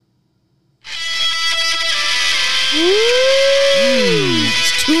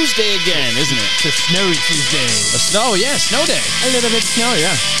Tuesday again, isn't it? It's a snowy Tuesday. Snow day. A little bit snow,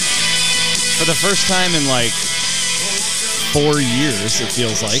 yeah. For the first time in like 4 years, it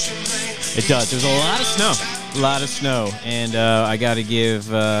feels like. It does. There's a lot of snow. And I got to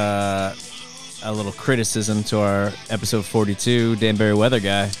give a little criticism to our episode 42 Danbury weather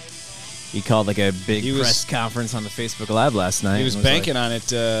guy. He called like a big press conference on the Facebook Live last night. He was banking on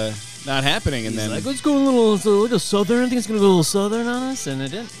it not happening, and then like, let's go a little southern. I think it's gonna go a little southern on us, and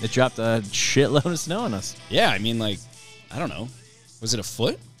it didn't. It dropped a shitload of snow on us. Yeah, I mean, like, I don't know. Was it a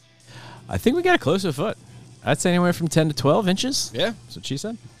foot? I think we got it close to a foot. I'd say anywhere from 10 to 12 inches. Yeah, that's what she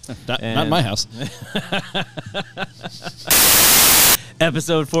said. Not in my house.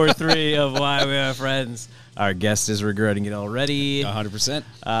 Episode 43 of Why We Are Friends. Our guest is regretting it already. 100%.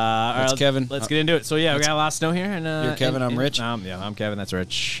 That's Kevin. Let's get into it. So, yeah, we got a lot of snow here. And, you're Kevin, I'm Rich. Yeah, I'm Kevin, that's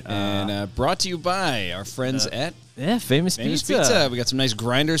Rich. And brought to you by our friends at... Yeah, Famous Pizza. We got some nice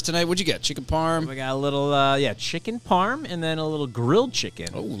grinders tonight. What'd you get? Chicken parm? We got a little, chicken parm and then a little grilled chicken.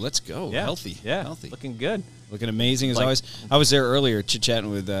 Oh, let's go. Yeah. Healthy. Yeah, healthy. Looking good. Looking amazing as always. I was there earlier chit-chatting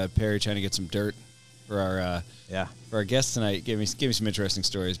with Perry, trying to get some dirt for our guest tonight. Gave me some interesting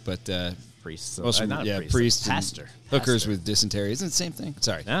stories, but priests. Priests, pastor, hookers with dysentery. Isn't it the same thing?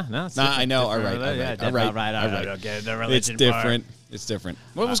 Sorry. No, I know. All right. Okay, the religion it's different. Part. It's different.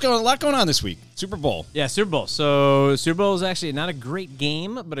 What was a lot going on this week? Super Bowl. Yeah, Super Bowl. So Super Bowl was actually not a great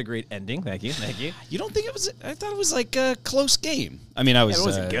game, but a great ending. Thank you. You don't think it was? I thought it was like a close game. I mean, I was it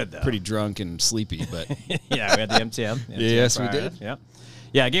wasn't good, though. Pretty drunk and sleepy, but yeah, we had the MTM. Yes, we did. Yeah.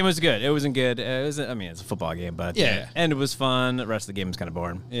 Yeah, game was good. It wasn't good. It's a football game, but and it was fun. The rest of the game was kind of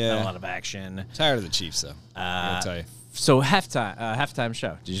boring. Yeah, not a lot of action. Tired of the Chiefs, though. I'll tell you. So halftime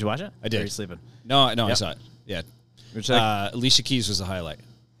show. Did you watch it? I did. Or were you sleeping? No, I saw it. Yeah. Alicia Keys was the highlight,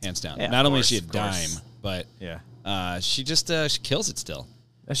 hands down. Yeah, Not only is she a dime, but she just she kills it still.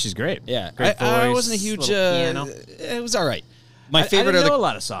 She's great. Yeah, great voice, I wasn't a huge. It was all right. My favorite I didn't are know a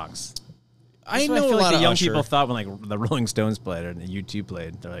lot of songs. I know I feel a lot like the of young Usher. people thought when like the Rolling Stones played and the U2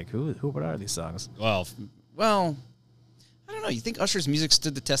 played, they're like, what are these songs? Well, I don't know. You think Usher's music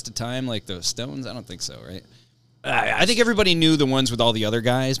stood the test of time like the Stones? I don't think so, right? I think everybody knew the ones with all the other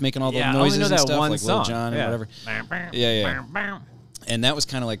guys making all the noises and stuff, like song. Lil Jon and whatever. Yeah. And that was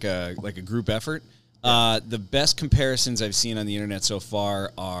kind of like a group effort. The best comparisons I've seen on the internet so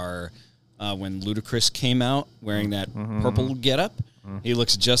far are when Ludacris came out wearing that purple getup. He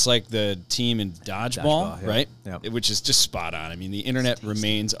looks just like the team in Dodgeball, right? Yep. Which is just spot on. I mean, the internet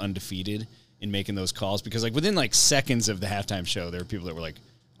remains undefeated in making those calls because, like, within like seconds of the halftime show, there were people that were like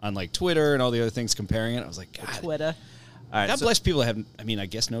on like Twitter and all the other things comparing it. I was like, God, Twitter. All right, God bless people that have, I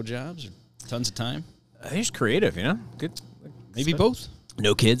guess no jobs or tons of time. He's creative, good. Maybe both.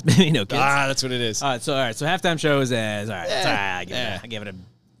 No kids, maybe no kids. That's what it is. All right, so halftime show is all right. I give it a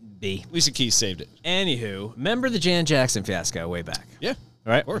B. Alicia Keys saved it. Anywho, remember the Janet Jackson fiasco way back? Yeah,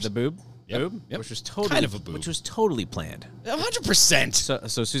 right. Of course. The boob, yep. which was totally kind of a boob, which was totally planned. 100%.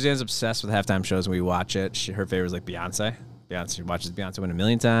 So Suzanne's obsessed with halftime shows, and we watch it. Her favorite is like Beyonce. She watches Beyonce win a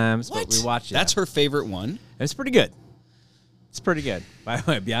million times. What? But we watch it. That's her favorite one. It's pretty good. By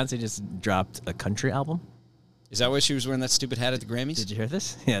the way, Beyonce just dropped a country album. Is that why she was wearing that stupid hat at the Grammys? Did you hear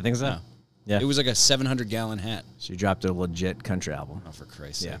this? Yeah, I think so. No. Yeah, it was like a 700-gallon hat. She dropped a legit country album. Oh, for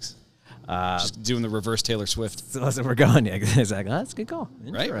Christ's sakes. Just doing the reverse Taylor Swift. So that's where we're going. Yeah, exactly. That's a good call.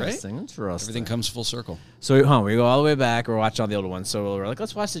 Right. Interesting. Everything comes full circle. So we go all the way back. We're watching all the older ones. So we're like,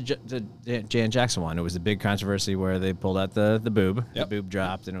 let's watch the Janet Jackson one. It was a big controversy where they pulled out the boob. Yep. The boob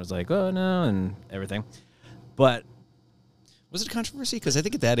dropped, and it was like, oh, no, and everything. But was it a controversy? Because I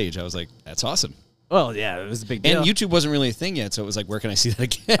think at that age, I was like, that's awesome. Well, yeah, it was a big deal. And YouTube wasn't really a thing yet, so it was like, where can I see that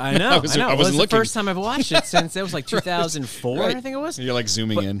again? I know. I wasn't It was looking. the first time I've watched it since it was like 2004, Right. I think it was. You're like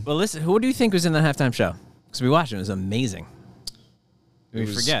zooming in. Well, listen, who do you think was in the halftime show? Because we watched it. It was amazing. We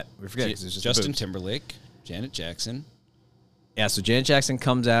forget. 'Cause it's just Justin Timberlake, Janet Jackson. Yeah, so Janet Jackson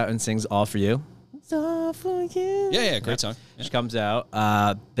comes out and sings All For You. It's all for you. Yeah, great song. Yeah. She comes out.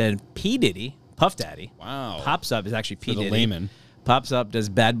 Then P. Diddy, Puff Daddy, pops up. It's actually P. For the Diddy. layman. Pops up, does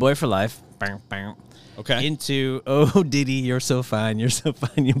Bad Boy for Life. Okay. Into, oh, Diddy, you're so fine, you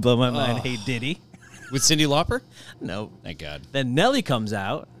blow my mind. Hey, Diddy. With Cyndi Lauper? No. Thank God. Then Nelly comes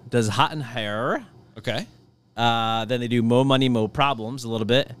out, does Hot in Hair. Okay. Then they do Mo Money, Mo Problems a little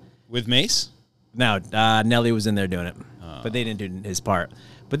bit. With Mace? No, Nelly was in there doing it, but they didn't do his part.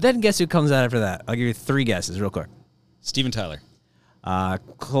 But then guess who comes out after that? I'll give you 3 guesses real quick. Steven Tyler.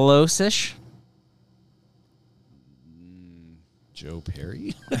 Close-ish. Joe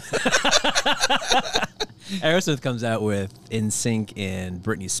Perry? Aerosmith comes out with NSYNC and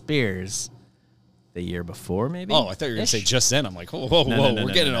Britney Spears. the year before, maybe. Oh, I thought you were going to say just then. I'm like, whoa,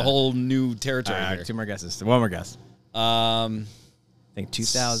 we're getting a whole new territory here. 2 more guesses. One more guess. I think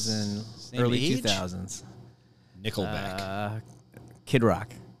 2000, early age? 2000s. Nickelback. Kid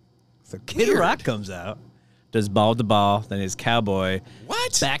Rock. So Kid Rock comes out, does Ball to Ball, then his Cowboy.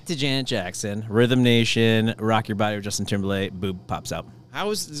 What? Back to Janet Jackson, Rhythm Nation, Rock Your Body with Justin Timberlake, Boob pops out. How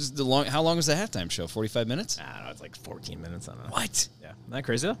long was the halftime show? 45 minutes? I don't know, it's like 14 minutes. I don't know. What? Yeah. Isn't that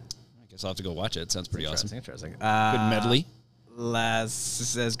crazy though? I guess I'll have to go watch it. It sounds pretty awesome. Interesting. Good medley.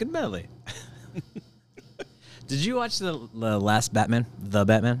 Says good medley. Did you watch the last Batman? The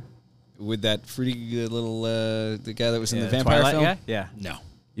Batman? With that fruity little the guy that was in the vampire Twilight film? Guy? Yeah. No.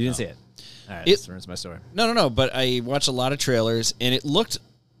 You didn't see it? All right, this ruins my story. No. But I watched a lot of trailers, and it looked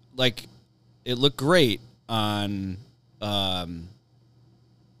great on,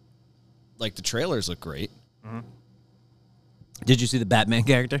 like the trailers look great. Mm-hmm. Did you see the Batman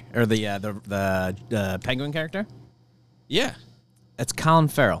character or the Penguin character? Yeah. It's Colin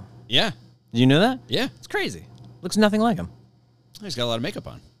Farrell. Yeah. Did you know that? Yeah. It's crazy. Looks nothing like him. He's got a lot of makeup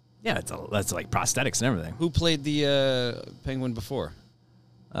on. Yeah, that's like prosthetics and everything. Who played the Penguin before?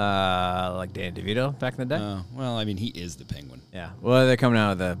 Like Dan DeVito back in the day. Well, I mean, he is the Penguin. Yeah. Well, they're coming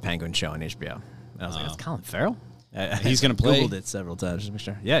out with the Penguin show on HBO. And I was like, that's Colin Farrell? He's going to play? Googled it several times just to make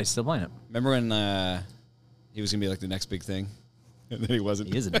sure. Yeah, he's still playing it. Remember when he was going to be like the next big thing? And then he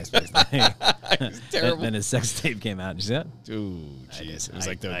wasn't. He is the next big thing. He's terrible. Then his sex tape came out. Did you see that? Ooh, jeez. It was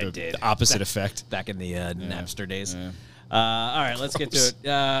like the opposite effect. Back in the Napster days. Yeah. All right, let's get to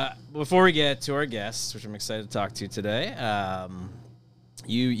it. Before we get to our guests, which I'm excited to talk to today,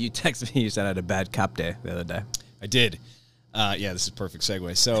 you texted me. You said I had a bad cop day the other day. I did. Yeah, this is a perfect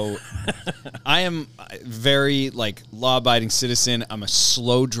segue. So I am a very law-abiding citizen. I'm a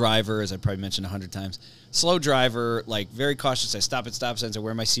slow driver, as I probably mentioned 100 times. Slow driver, very cautious. I stop at stop signs. I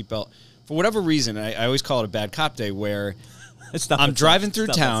wear my seatbelt. For whatever reason, I always call it a bad cop day where I'm driving through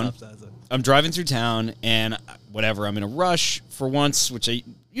town. I'm driving through town, and whatever, I'm in a rush for once, which I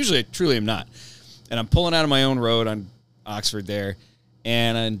usually truly am not. And I'm pulling out of my own road on Oxford there,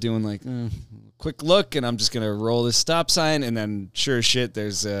 and I'm doing quick look, and I'm just going to roll this stop sign, and then sure as shit,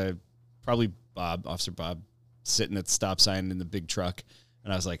 there's probably Officer Bob, sitting at the stop sign in the big truck.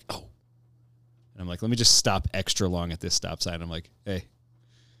 And I was like, oh. And I'm like, let me just stop extra long at this stop sign. I'm like, hey.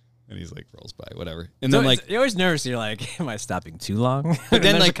 And he's like, rolls by, whatever. And then you're always nervous. You're like, am I stopping too long? But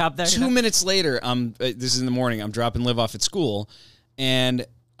then a cop there, 2 minutes later, this is in the morning, I'm dropping Liv off at school, and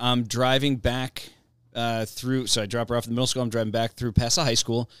I'm driving back through, so I drop her off at the middle school, I'm driving back through past the high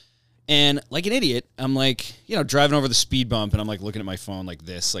school, and like an idiot, I'm driving over the speed bump, and I'm looking at my phone like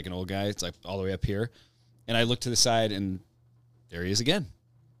this, like an old guy. It's all the way up here. And I look to the side, and there he is again.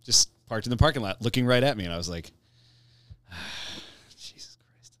 Just parked in the parking lot, looking right at me, and I was like, Jesus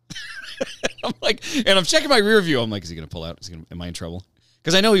Christ. I'm like, and I'm checking my rear view. I'm like, is he going to pull out? Am I in trouble?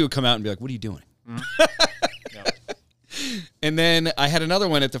 Because I know he would come out and be like, what are you doing? And then I had another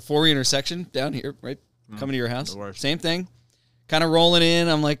one at the 4 intersection down here, right? Coming to your house. Same thing. Kind of rolling in.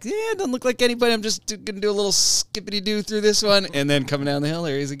 I'm like, yeah, it doesn't look like anybody. I'm just going to do a little skippity-doo through this one. And then coming down the hill,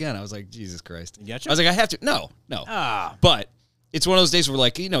 there he is again. I was like, Jesus Christ. You gotcha? I was like, I have to. No. But it's one of those days where,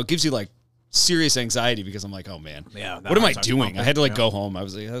 it gives you, serious anxiety because I'm like, oh, man. Yeah, what am I doing? I had to, go home. I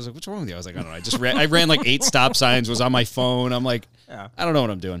was like, what's wrong with you? I was like, I don't know. I ran 8 stop signs, was on my phone. I'm like, I don't know what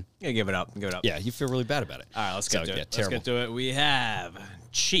I'm doing. Yeah, give it up. Yeah, you feel really bad about it. All right, let's get to it. Let's get to it. We have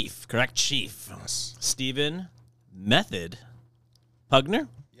Chief, correct? Chief. Yes. Stephen Method Pugner.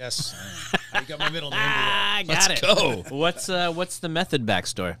 Yes. I got my middle name. I got it. Let's go. What's the Method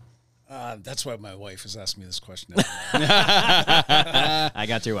backstory? That's why my wife has asked me this question. I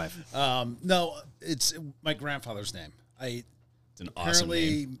got your wife. No, it's my grandfather's name. It's an awesome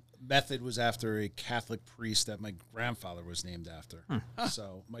name. Method was after a Catholic priest that my grandfather was named after.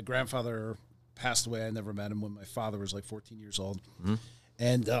 So my grandfather passed away. I never met him when my father was 14 years old.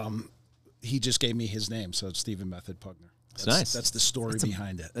 And he just gave me his name. So it's Stephen Method Pugner. That's nice. That's the story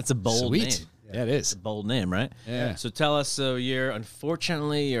behind it. That's a bold name. Yeah, it is. It's a bold name, right? Yeah. So tell us,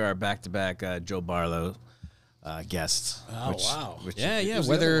 unfortunately, you're our back-to-back Joe Barlow guest. Oh, wow.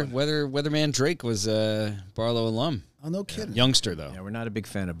 Weatherman Drake was a Barlow alum. Oh, no kidding. Youngster, though. Yeah, we're not a big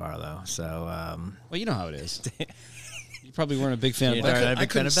fan of Barlow, so... well, you know how it is. You probably weren't a big fan of Bethel. I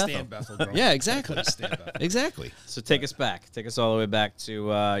couldn't stand Bethel. Yeah, exactly. I couldn't stand Bethel. Exactly. So take us back. Take us all the way back to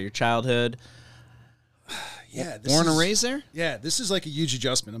your childhood. Yeah, born and raised there? Yeah, this is a huge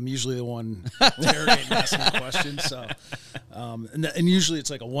adjustment. I'm usually the one interrogating, asking questions. So, and usually it's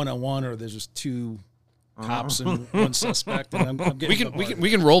a one-on-one, or there's just 2 cops and 1 suspect. And I'm getting we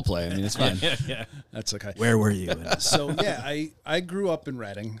can role play. I mean, it's fine. Yeah, that's okay. Where were you? So yeah, I grew up in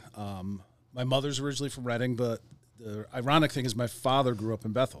Reading. my mother's originally from Reading, but the ironic thing is my father grew up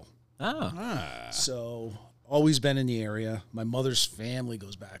in Bethel. Oh. So always been in the area. My mother's family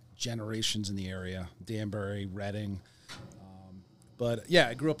goes back generations in the area, Danbury, Reading. But yeah,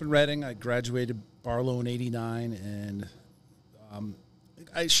 I grew up in Reading. I graduated Barlow in '89, and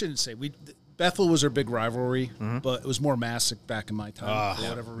I shouldn't say Bethel was our big rivalry, but it was more Massac back in my time for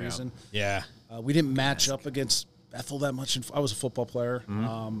whatever reason. Yeah. We didn't match up against Bethel that much. I was a football player.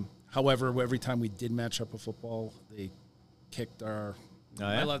 However, every time we did match up a football, they kicked our. Am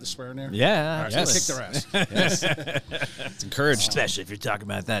I allowed to swear in there? Yeah. Right, yes. So they kicked their ass. It's encouraged. Especially if you're talking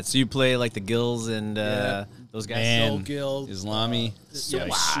about that. So you play like the Gills and those guys. Man. Gil, Islami.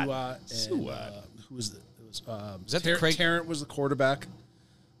 Suat. Who was it? Was that Tarrant was the quarterback.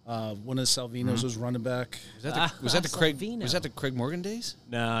 One of the Salvinos was running back. Was that the Craig Morgan days?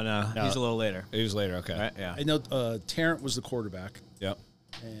 No. He's a little later. He was later. Okay. Right? Yeah. I know Tarrant was the quarterback. Yep.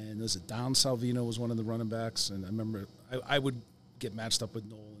 And was it Don Salvino was one of the running backs, and I remember I would get matched up with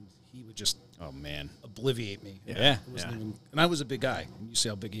Noel, and he would just obliviate me. Yeah. It wasn't even, and I was a big guy, and you see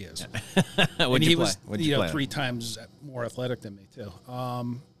how big he is. What'd you play? Was 3 times more athletic than me too.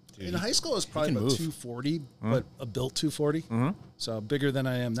 In high school, I was probably about 240, but a built 240, so bigger than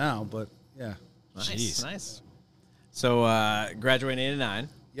I am now. But yeah, Nice. So graduated in '89.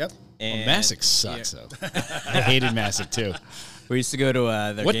 Yep. And Massac sucks though. I hated Massac too. We used to go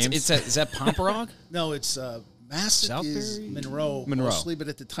to their games. Is that Pomperog? No, it's Massac is Monroe mostly, but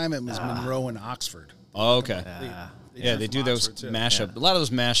at the time it was Monroe and Oxford. Oh, okay. They do those mashup. A lot of those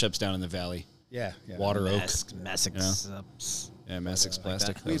mashups down in the valley. Yeah. Water Oak. Massac's. Yeah, Massac's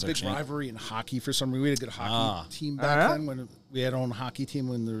plastic. We had a big rivalry in hockey for some reason. We had a good hockey team back then when we had our own hockey team.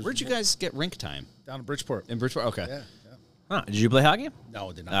 Where'd you guys get rink time? Down in Bridgeport. In Bridgeport? Okay. Yeah. Huh. Did you play hockey? No,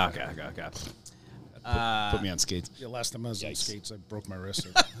 I did not. Okay. Put me on skates. Yeah, last time I was on skates, I broke my wrist.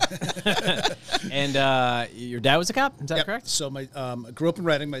 And your dad was a cop? Is that correct? So I grew up in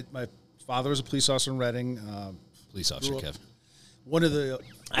Reading. My father was a police officer in Reading. Police officer, Kev. One of the.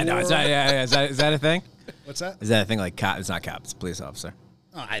 I know. Is that a thing? What's that? Is that a thing like cop? It's not cop. It's a police officer.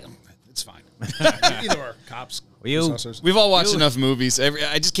 Oh, I don't. It's fine. Either or cops. Police officers. We've all watched enough movies.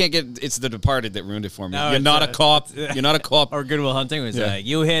 I just can't get. It's The Departed that ruined it for me. You're not a cop. You're not a cop. Or Good Will Hunting was like,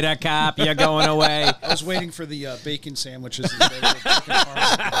 you hit a cop, you're going away. I was waiting for the bacon sandwiches. God,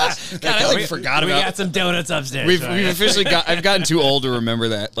 I forgot about. We got some donuts upstairs. We've officially got. I've gotten too old to remember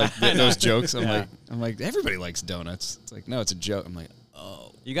that. Like those jokes. I'm like everybody likes donuts. It's like no, it's a joke. I'm like.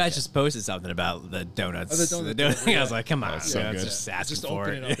 Oh, you guys just posted something about the donuts. The donut thing. I was like, come on. So good. Just asking Just for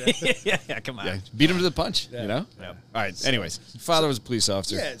open it. it up. Yeah, come on. yeah. Beat him to the punch, you know? Yeah. All right, anyways. Father was a police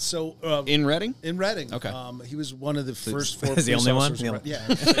officer. Yeah, so. In Reading? In Reading. Okay. He was one of the first 4 Is he police the only officers. one? Yeah.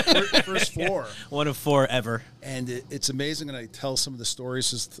 First 4. One of 4 ever. And it's amazing, and I tell some of the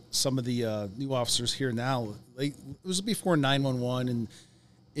stories. Some of the new officers here now, it was before 911, and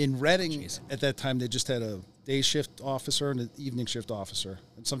in Reading at that time they just had a day shift officer and an evening shift officer,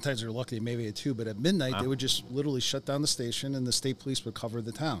 and sometimes they're lucky they maybe had 2, but at midnight they would just literally shut down the station and the state police would cover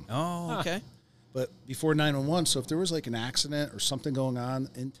the town. Oh, okay. But before 911, so if there was like an accident or something going on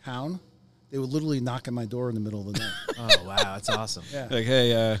in town, they would literally knock on my door in the middle of the night. Oh, wow. That's awesome. Yeah. Like,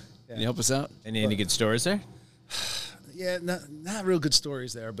 hey, can you help us out? Any good stories there? Yeah, not real good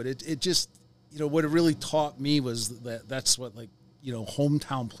stories there, but it just, what it really taught me was that's what, like,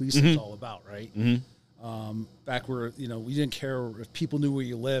 hometown policing is all about, right? Mm-hmm. Back where, we didn't care if people knew where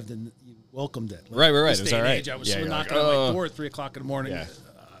you lived and you welcomed it. Like, right. It was all right. Age, I was knocking on my door at 3 o'clock in the morning.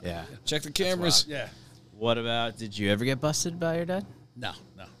 Yeah. Check the cameras. Yeah. What about, did you ever get busted by your dad? No.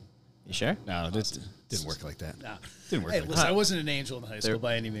 You sure? No, it didn't work like that. No. Didn't work Hey, like listen, that. I wasn't an angel in high school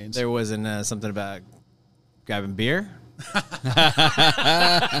by any means. There wasn't something about grabbing beer?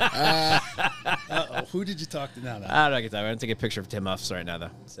 Who did you talk to now? I don't know. I'm going to take a picture of Tim Uffs right now,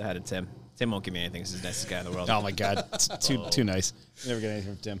 though. Say hi to Tim. Tim won't give me anything. He's the nicest guy in the world. Oh, my God. It's too nice. Never get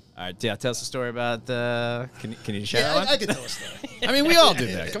anything from Tim. All right, tell us a story about, can you share that one? I could tell a story. I mean, we all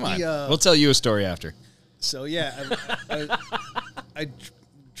did that. Come on. We'll tell you a story after. So, yeah, I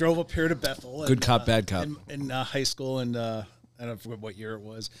drove up here to Bethel. Good cop, bad cop. In high school, and I don't forget what year it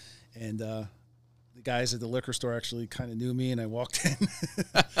was. And the guys at the liquor store actually kind of knew me, and I walked in.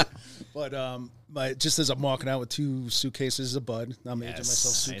 But just as I'm walking out with 2 suitcases of Bud, I'm aging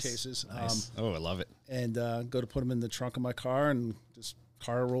myself suitcases. Nice. I love it. And go to put them in the trunk of my car, and this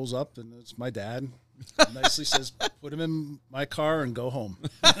car rolls up, and it's my dad. Nicely says, "Put him in my car and go home."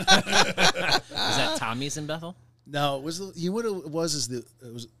 Is that Tommy's in Bethel? No, it was what it was is it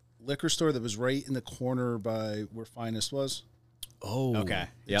was a liquor store that was right in the corner by where Finest was. Oh, Okay.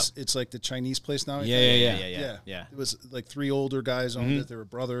 Yep. It's like the Chinese place now. I Yeah, think. yeah. Yeah. It was like 3 older guys owned it. They were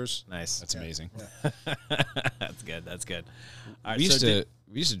brothers. Nice. That's amazing. That's good. That's good. All right, We so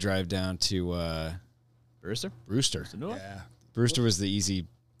used to drive down to Brewster? Brewster. Yeah. Brewster was the easy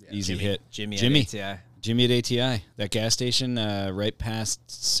hit. Jimmy. Jimmy. At ATI. Jimmy at ATI, that gas station right past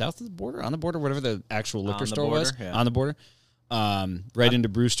south of the border, on the border, whatever the actual liquor store was, on the border, right into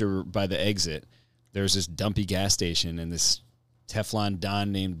Brewster by the exit. There's this dumpy gas station, and this Teflon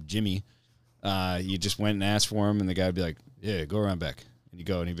Don named Jimmy. You just went and asked for him, and the guy would be like, "Yeah, go around back," and you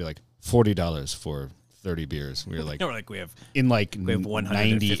go, and he'd be like, $40 for 30 beers. We were like, we have in like we have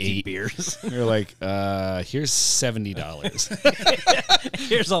 150 98 beers. We were like, here's $70.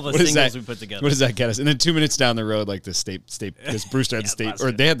 Here's all the What is singles that? we put together. What does that get us? And then 2 minutes down the road, like the state, because Brewster had the state,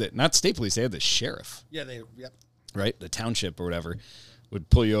 or they had the, not state police, they had the sheriff, Yeah, right? The township or whatever would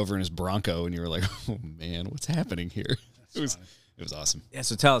pull you over in his Bronco, and you were like, oh man, what's happening here? It was awesome. Yeah,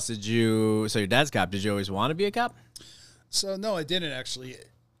 so tell us, so your dad's a cop, did you always want to be a cop? So, no, I didn't actually,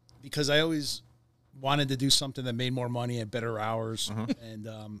 because I always wanted to do something that made more money at better hours. And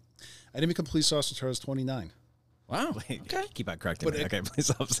I didn't become a police officer until I was 29. Wow. Okay. Keep on correcting But me. Okay, police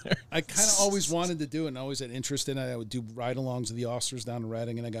officer. I kind of always wanted to do it and always had interest in it. I would do ride-alongs with the officers down in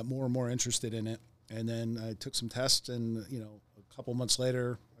Reading, and I got more and more interested in it. And then I took some tests, and, a couple months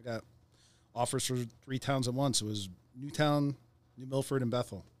later, I got offers for 3 towns at once. It was Newtown, New Milford, and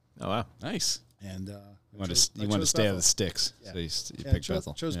Bethel. Oh, wow. Nice. And You wanted to stay out of the sticks, Yeah. so you picked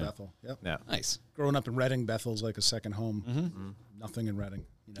Bethel. Chose Bethel. Yep. Yeah. Nice. Growing up in Reading, Bethel's like a second home. Nothing in Reading.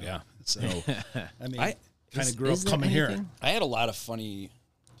 Yeah. So, I mean, I kind of grew up coming here. I had a lot of funny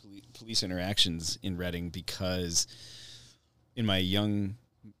police interactions in Reading because in my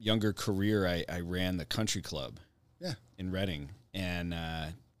younger career, I ran the country club in Reading, and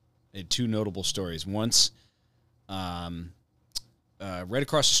I had 2 notable stories. Once, right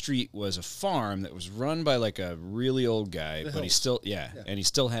across the street was a farm that was run by like a really old guy, but he still, and he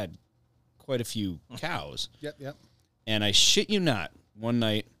still had quite a few cows. Yep. And I shit you not, one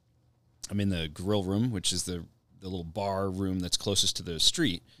night I'm in the grill room, which is the little bar room that's closest to the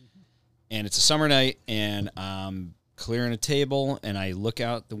street. And it's a summer night, and I'm clearing a table, and I look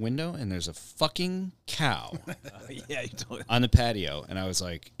out the window, and there's a fucking cow Yeah, you totally. on the patio. And I was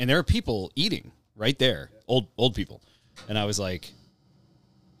like, and there are people eating right there, old people. And I was like,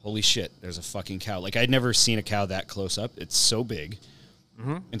 holy shit, there's a fucking cow. Like, I'd never seen a cow that close up. It's so big.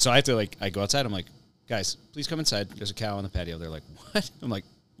 And so I have to, I go outside. I'm like, guys, please come inside. There's a cow on the patio. They're like, what? I'm like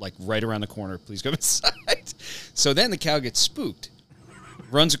right around the corner. Please come inside. So then the cow gets spooked,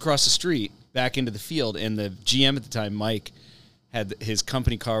 runs across the street back into the field. And the GM at the time, Mike, had his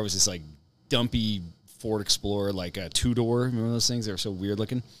company car was this like dumpy Ford Explorer, like a 2-door. Remember those things? They were so weird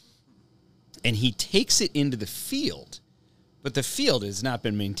looking. And he takes it into the field, but the field has not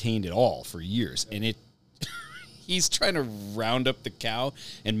been maintained at all for years. And he's trying to round up the cow.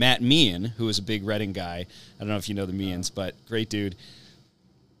 And Matt Meehan, who is a big Reading guy, I don't know if you know the Meehans, but great dude,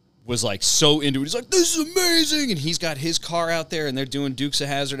 was like so into it. He's like, this is amazing. And he's got his car out there, and they're doing Dukes of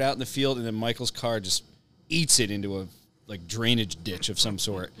Hazzard out in the field. And then Michael's car just eats it into a like drainage ditch of some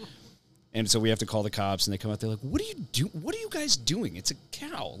sort. And so we have to call the cops, and they come out. They're like, what are you guys doing? It's a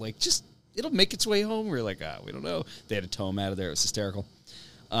cow. Like, just, it'll make its way home. We're like, we don't know. They had to tow him out of there. It was hysterical.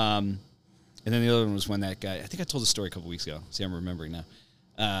 And then the other one was when that guy, I think I told the story a couple weeks ago. See, I'm remembering now.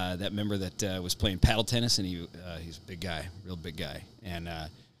 That member that was playing paddle tennis, and he's a big guy, real big guy. And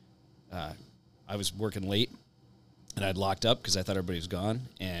I was working late, and I'd locked up because I thought everybody was gone,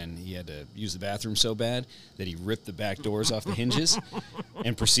 and he had to use the bathroom so bad that he ripped the back doors off the hinges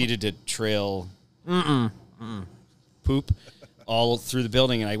and proceeded to trail poop all through the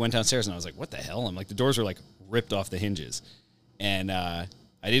building. And I went downstairs, and I was like, what the hell? I'm like, the doors were like ripped off the hinges. And I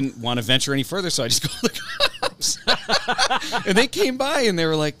didn't want to venture any further, so I just called the cops. And they came by, and they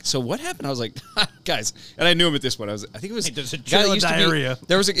were like, so what happened? I was like, guys, and I knew him at this point. I think it was There's a guy that trail of used to be- diarrhea.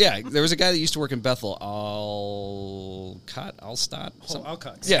 there was a guy that used to work in Bethel, Alstott.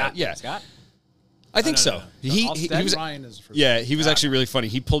 Alcott. Yeah. Scott? I think so. no. He Alstead? was Ryan is the first. yeah, he was actually really funny.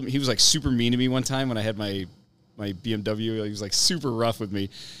 He was like super mean to me one time when I had my BMW. He was like super rough with me.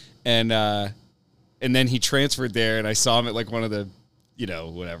 And then he transferred there, and I saw him at like one of the,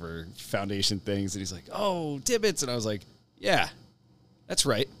 whatever foundation things, and he's like, "Oh, Tibbetts," and I was like, "Yeah, that's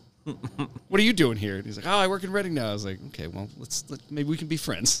right. What are you doing here?" And he's like, "Oh, I work in Reading now." I was like, "Okay, well, maybe we can be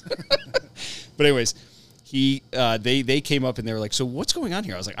friends." But anyways, they came up, and they were like, "So what's going on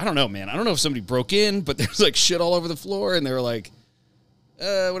here?" I was like, "I don't know, man. I don't know if somebody broke in, but there's like shit all over the floor," and they were like,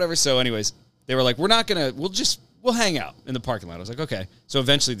 whatever. So anyways, they were like, we'll hang out in the parking lot. I was like, okay. So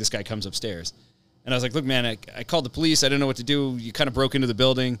eventually this guy comes upstairs, And I was like, look, man, I called the police. I didn't know what to do. You kind of broke into the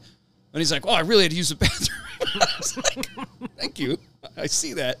building. And he's like, oh, I really had to use the bathroom. I was like, thank you. I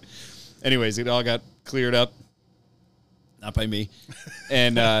see that. Anyways, it all got cleared up. Not by me.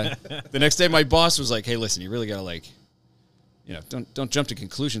 And the next day, my boss was like, hey, listen, you really got to, like, you know, don't jump to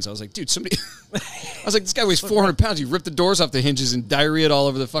conclusions. I was like, dude, somebody... I was like, this guy weighs 400 pounds. He ripped the doors off the hinges and diarrheaed all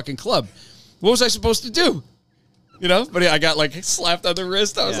over the fucking club. What was I supposed to do? You know? But I got, like, slapped on the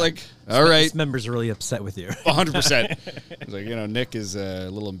wrist. I was like, all right. This member's really upset with you. 100%. I was like, you know, Nick is a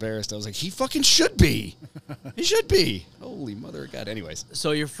little embarrassed. I was like, he fucking should be. He should be. Holy mother of God. Anyways.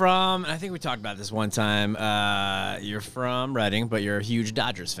 So you're from, I think we talked about this one time, you're from Reading, but you're a huge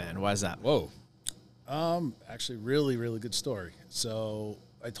Dodgers fan. Why is that? Whoa. Actually, really, really good story. So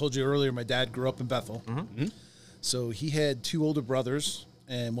I told you earlier, my dad grew up in Bethel. Mm-hmm. So he had 2 older brothers,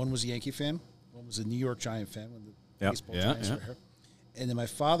 and one was a Yankee fan. One was a New York Giant fan when the baseball Giants were here. And then my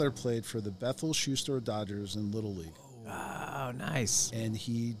father played for the Bethel Schuster Dodgers in Little League. Oh, nice. And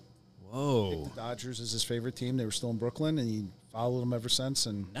he picked the Dodgers as his favorite team. They were still in Brooklyn, and he followed them ever since.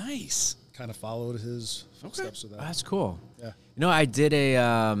 And nice. Kind of followed his footsteps with that. Oh, that's cool. Yeah. You know, I did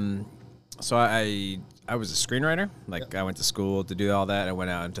a so I was a screenwriter. Like, I went to school to do all that. I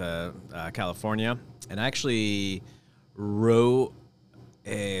went out into California, and I actually wrote.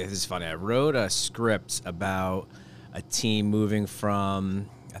 This is funny. I wrote a script about a team moving from.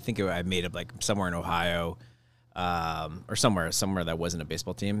 I think I made it like somewhere in Ohio, or somewhere that wasn't a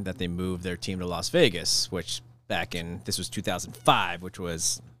baseball team. That they moved their team to Las Vegas, which this was 2005, which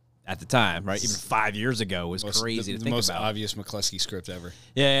was. At the time, right? Even 5 years ago was crazy to think about. The most obvious McCluskey script ever.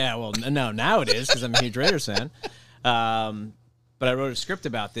 Yeah. Well, no, now it is because I'm a huge Raiders fan. But I wrote a script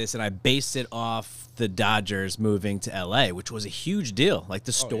about this, and I based it off the Dodgers moving to L.A., which was a huge deal. Like,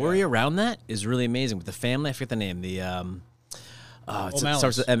 the story around that is really amazing. With the family, I forget the name. The it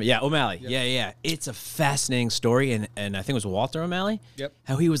starts with M. Yeah, O'Malley. Yep. Yeah. It's a fascinating story, and I think it was Walter O'Malley. Yep.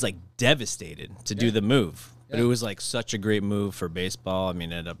 How he was, like, devastated to do the move. But it was, like, such a great move for baseball. I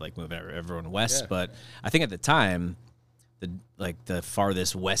mean, it ended up, like, moving everyone west. Yeah. But I think at the time, the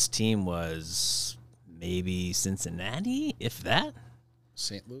farthest west team was maybe Cincinnati, if that.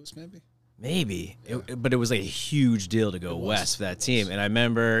 St. Louis, maybe? Maybe. Yeah. But it was, like, a huge deal to go west for that team. And I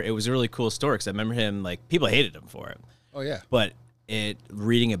remember it was a really cool story because I remember him, like, people hated him for it. Oh, yeah. But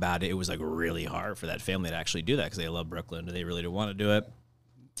reading about it was, like, really hard for that family to actually do that because they love Brooklyn and they really didn't want to do it.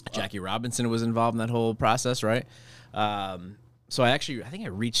 Jackie Robinson was involved in that whole process, right? So I think I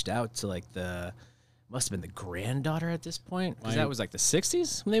reached out to must have been the granddaughter at this point because that was like the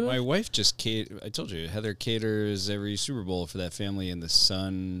 60s when they moved. My wife I told you, Heather caters every Super Bowl for that family, and the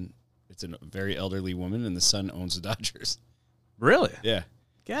son, it's a very elderly woman, and the son owns the Dodgers. Really? Yeah.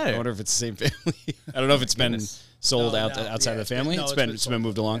 Got it. I wonder if it's the same family. I don't know if it's been sold outside of the family. It's been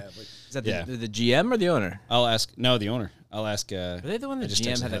moved along. Is that the GM or the owner? I'll ask. No, the owner. I'll ask. Are they the one that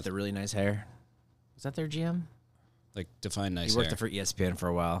GM had the really nice hair? Was that their GM? Like, define nice hair. He worked there for ESPN for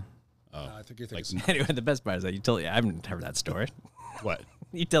a while. Oh, I think you're thinking. Anyway, the best part is that I haven't heard that story. What?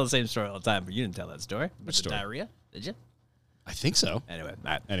 You tell the same story all the time, but you didn't tell that story. Which story? Diarrhea? Did you? I think so. Anyway.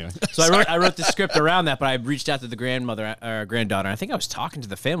 So I wrote the script around that, but I reached out to the granddaughter. I think I was talking to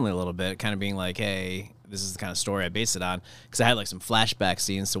the family a little bit, kind of being like, hey, this is the kind of story I based it on. Because I had like some flashback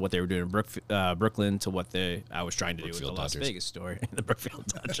scenes to what they were doing in Brooklyn to what I was trying to do with the Las Vegas story. The Brookfield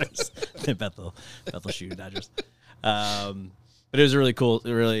Dodgers. The Bethel Shooter Dodgers. But it was a really cool,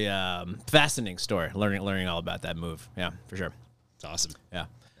 really fascinating story, learning all about that move. Yeah, for sure. It's awesome. Yeah.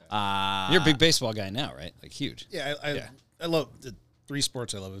 You're a big baseball guy now, right? Like, huge. Yeah, I love the 3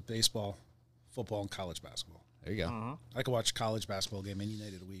 sports I love: it baseball, football, and college basketball. There you go. Uh-huh. I could watch a college basketball game any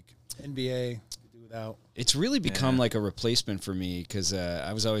night of the week. NBA, do without. It's really become like a replacement for me because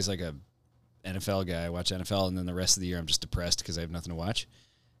I was always like a NFL guy. I watch NFL, and then the rest of the year I'm just depressed because I have nothing to watch.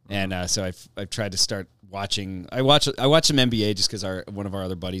 And so I've tried to start watching. I watch some NBA just because one of our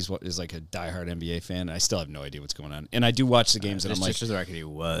other buddies is like a diehard NBA fan. I still have no idea what's going on, and I do watch the games. And I'm like, just the record he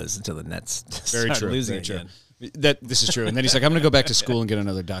was until the Nets very true, losing very true. again. This is true. And then he's like, I'm going to go back to school and get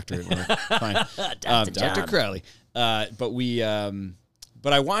another doctorate. Fine, Dr. Crowley.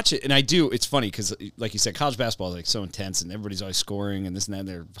 But I watch it, and I do. It's funny because, like you said, college basketball is like so intense, and everybody's always scoring and this and that. And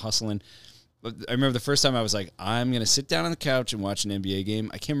they're hustling. But I remember the first time I was like, I'm going to sit down on the couch and watch an NBA game.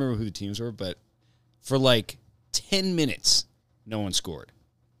 I can't remember who the teams were, but for like 10 minutes, no one scored.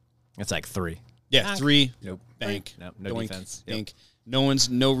 It's like 3. Yeah, 3. Nope. Bank. Nope. No doink, defense. Dink. Yep.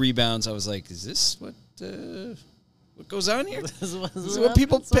 No rebounds. I was like, is this what goes on here? This is what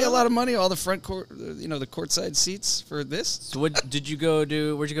people pay a lot of money, all the front court, the courtside seats for this? So where'd you go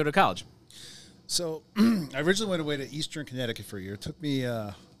to college? So I originally went away to Eastern Connecticut for a year. It took me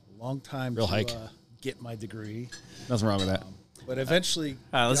a long time Real to hike. Get my degree. Nothing wrong with that. But eventually...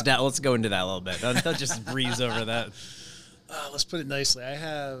 Let's go into that a little bit. Don't just breeze over that. Let's put it nicely. I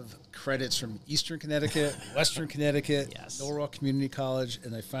have credits from Eastern Connecticut, Western Connecticut, Yes. Norwalk Community College,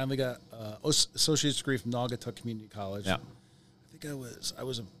 and I finally got associate's degree from Naugatuck Community College. Yeah. I think I was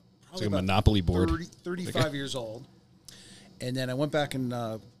probably like a about Monopoly board. 35 years old. And then I went back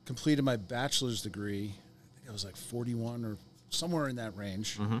and completed my bachelor's degree. I think I was like 41 or somewhere in that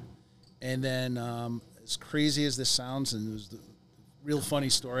range. Mm-hmm. And then as crazy as this sounds, and it was the real funny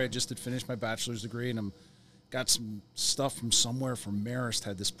story, I just had finished my bachelor's degree, and I'm got some stuff from somewhere from Marist,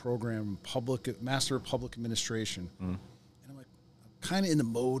 had this program, Master of Public Administration. And I'm like, I'm kind of in the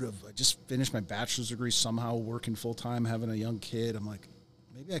mode of, I just finished my bachelor's degree, somehow working full-time, having a young kid. I'm like,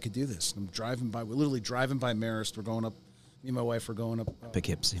 maybe I could do this. And I'm driving by, we're literally driving by Marist. We're going up, me and my wife are going up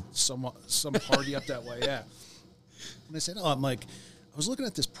Poughkeepsie. some party up that way, yeah. And I said, I'm like, I was looking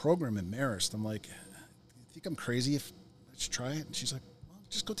at this program in Marist. I'm like, you think I'm crazy if I should try it? And she's like, well,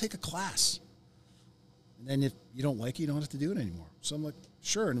 just go take a class. And then if you don't like it, you don't have to do it anymore. So I'm like,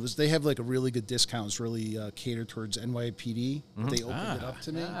 sure. And they have like a really good discount. It's really catered towards NYPD. They opened it up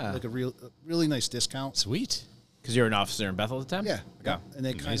to me, like a really nice discount. Sweet. Because you were an officer in Bethel at the time? Yeah. Okay. And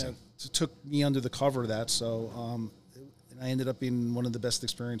they kind of took me under the cover of that. So and I ended up being one of the best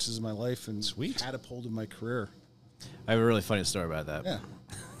experiences of my life and catapulted my career. I have a really funny story about that. Yeah.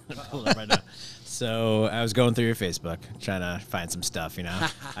 Pull it up right now. So I was going through your Facebook, trying to find some stuff, you know.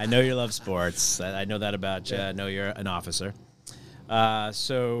 I know you love sports. I know that about you. I know you're an officer. And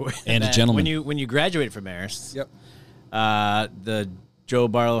a gentleman. When you graduated from Marist, Yep. The Joe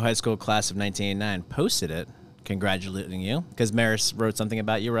Barlow High School class of 1989 posted it, congratulating you, because Marist wrote something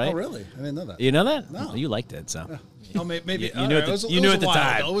about you, right? Oh, really? I didn't know that. You know that? No. Well, you liked it, so. Oh, maybe You knew at the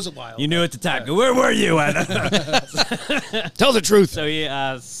time. It was a while. You knew at the time. Where were you at? Tell the truth.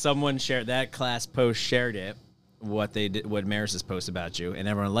 So someone shared that class post, shared it, what they did, what Maris's post about you, and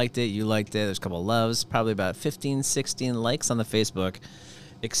everyone liked it. You liked it. There's a couple of loves, probably about 15, 16 likes on the Facebook,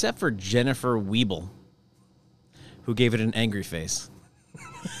 except for Jennifer Weeble, who gave it an angry face.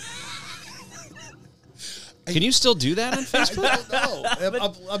 Can you still do that on Facebook? I don't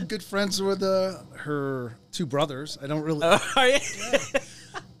know. I'm good friends with her two brothers. I don't really.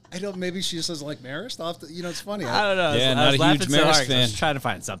 I don't. Maybe she just doesn't like Marist. I'll have to, it's funny. I don't know. Yeah, I not was a huge laughing so Marist hard 'cause I fan. was trying to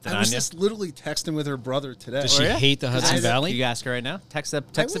find something I on was you. just literally texting with her brother today. Does she hate the Hudson Valley? You ask her right now. Text the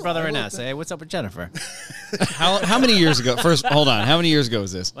will, brother I right will. now. Say, hey, what's up with Jennifer? How many years ago? First, hold on. How many years ago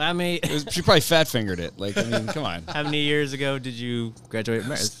was this? Well, I mean, She probably fat fingered it. Like, I mean, come on. how many years ago did you graduate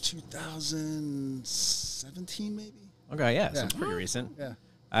from Marist? 2017, maybe. Okay, yeah, so Yeah. pretty recent. Yeah.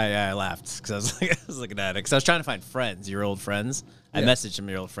 I laughed because I was looking at it because I was trying to find friends, your old friends. I Yeah. messaged some of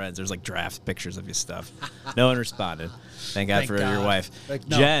your old friends. There's like draft pictures of your stuff. No one responded. Thank God Thank for your God. wife.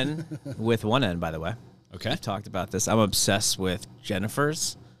 No. Jen, with one N, by the way. Okay. We've talked about this. I'm obsessed with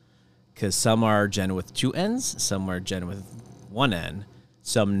Jennifer's because some are Jen with two N's, some are Jen with one N.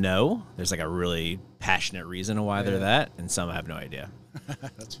 Some know. There's like a really passionate reason why they're that, and some have no idea.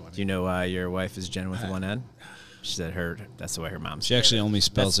 That's funny. Do you know why your wife is Jen with one N? She said that's the way her mom She actually only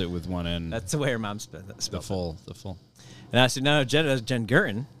spells it with one N. That's the way her mom spelled the it. full. And I said, no, Jen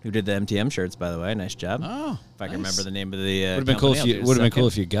Gurton, who did the MTM shirts, by the way. Nice job. Oh, if I can nice. remember the name of the Would have been cool if you. Would have been cool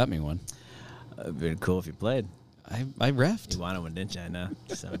if you got me one. It'd been cool if you played. I reffed. You wanted one, didn't you? I know.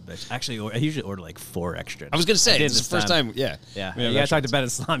 Son of a bitch. Actually, I usually order like 4 extra. I was gonna say I did this is the first time. Yeah. Yeah. We You have gotta talk extras. to Ben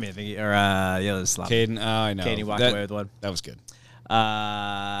and Salami, I think, or the other Salami. Caden. Oh, I know. Caden walked away with one. That was good.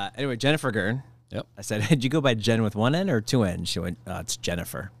 Anyway, Jennifer Gurton. Yep. I said, did you go by Jen with one N or 2 N? She went, it's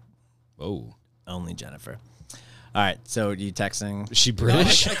Jennifer. Whoa. Only Jennifer. All right. So you texting? Is she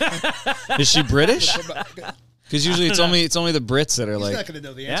British? Is she British? Because usually it's only the Brits that are He's like not going to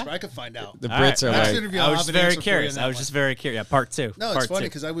know the answer. Yeah? I could find out. the All Brits right. are Next like. interview, I I'll was have an very answer for you curious. on that I was one. just very curious. Yeah, part 2. No, it's Part funny 2.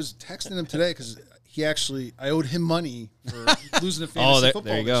 because I was texting him today because I owed him money for losing a fantasy Oh, there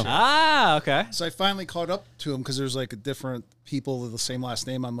football you this go. year. Ah, okay. So I finally caught up to him because there's like a different people with the same last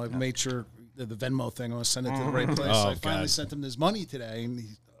name. I'm like, made sure the Venmo thing, I want to send it to the right place. Oh, so I finally God. sent him his money today, and he,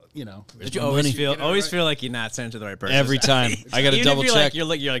 Did you always feel like you're not sending it to the right person? Every time. I got to Even if double you're check.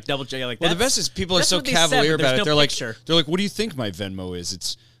 Like, you're like double check. You're like, Well, the that's- best is people are that's so what they said, cavalier but there's about it. no They're picture. like, what do you think my Venmo is?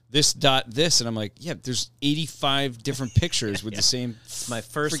 It's this, and I'm like, yeah, there's 85 different pictures with the same. It's my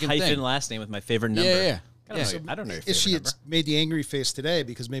first freaking hyphen thing. last name with my favorite number. Yeah. I don't know your favorite If she had number. made the angry face today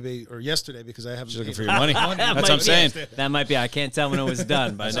or yesterday because I haven't. She's looking paid for your money. That That's might what I'm be saying. it. That might be. I can't tell when it was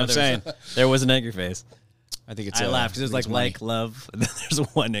done, but I That's know what I'm there was an angry face. I think it's. I laughed because there's I think it's money. love, and then there's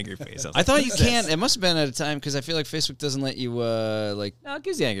one angry face. I thought you can't. It must have been at a time because I feel like Facebook doesn't let you like. No, it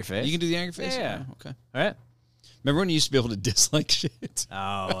gives you angry face. You can do the angry face. Yeah. Oh, okay. All right. Remember when you used to be able to dislike shit?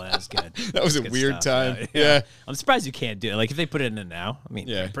 Oh, that's good. That was a good weird stuff. time. Yeah. Yeah. I'm surprised you can't do it. Like, if they put it in now, I mean,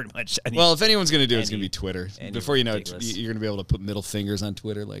 Yeah. pretty much. Well, if anyone's going to do it, it's going to be Twitter. any Before you know it, ridiculous. you're going to be able to put middle fingers on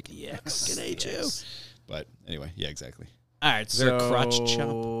Twitter like, Yes. I fucking hate you. But anyway, yeah, exactly. All right, Is there a crotch chop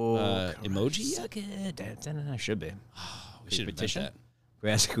crotch emoji? Suck it. I should be. We should petition? that.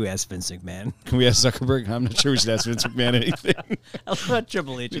 Who asked Vince McMahon? Can we ask Zuckerberg? I'm not sure we should ask Vince McMahon anything. I thought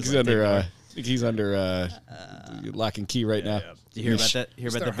Triple H I is think he's under lock and key right now. Did you hear about that? Hear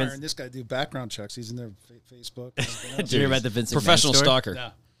about the Start hiring Vince? this guy to do background checks. He's in their Facebook. Did you hear about the Vince McMahon Professional story? stalker.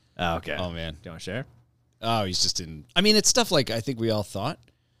 No. Oh, okay. Oh man. Do you want to share? Oh, he's just in. I mean, it's stuff like I think we all thought.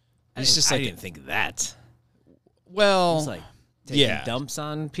 He's just I like, didn't think that. well, It's like taking yeah. dumps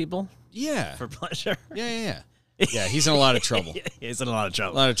on people yeah, for pleasure. yeah. Yeah, he's in a lot of trouble. He's in a lot of A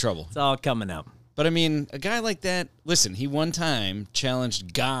trouble. lot of trouble. It's all coming out. But I mean, a guy like that. Listen, he one time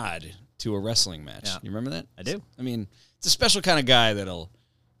challenged God to a wrestling match. Yeah. You remember that? I do. I mean, it's a special kind of guy that'll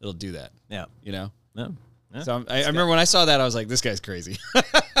do that. Yeah. You know. No. Yeah. So I remember when I saw that, I was like, this guy's crazy.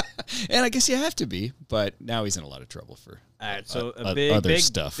 And I guess you have to be, but now he's in a lot of trouble for All right, so other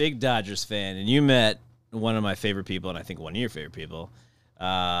stuff. big Dodgers fan, and you met one of my favorite people, and I think one of your favorite people.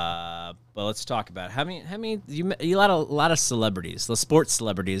 But let's talk about it. How many you met, a lot of celebrities, the sports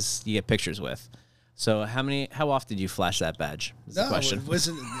celebrities you get pictures with. So how often do you flash that badge? Is the question. It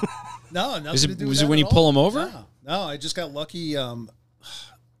wasn't. No, nothing Was it- to do was with it when that you at pull all. him over? No, I just got lucky. When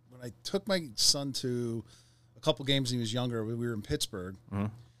I took my son to a couple games when he was younger, we were in Pittsburgh,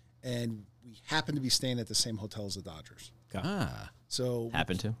 and we happened to be staying at the same hotel as the Dodgers. Ah. So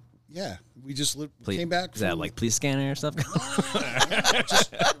Happened to? yeah, we just Please, came back. Is that from- like police scanner or stuff?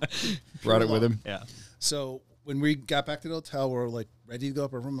 Brought it with him. Yeah. So when we got back to the hotel, we're like ready to go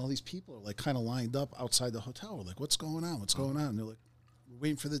up our room. All these people are like kind of lined up outside the hotel. We're like, "What's going on? What's going on?" And they're like, "We're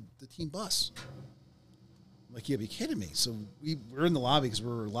waiting for the team bus." I'm like, "You gotta be kidding me!" So we're in the lobby because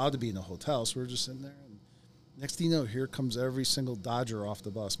we're allowed to be in the hotel. So we're just sitting there, and next thing you know, here comes every single Dodger off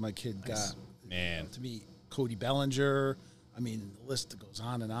the bus. My kid got to meet Cody Bellinger. I mean, the list goes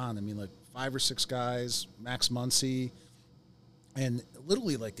on and on. I mean, like 5 or 6 guys, Max Muncy. And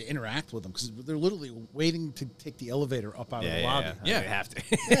literally, like, to interact with them because they're literally waiting to take the elevator up out of the lobby. Yeah. You have to.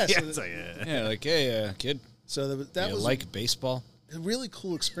 Yeah, so it's like, Yeah, like, hey, kid, So that you was like baseball? a really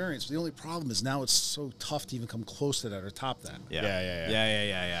cool experience. The only problem is now it's so tough to even come close to that or top that.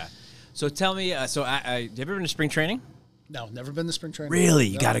 Yeah. So tell me, have you ever been to spring training? No, never been to spring training. Really?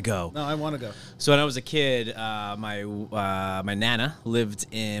 You No. gotta go. No, I want to go. So when I was a kid, my nana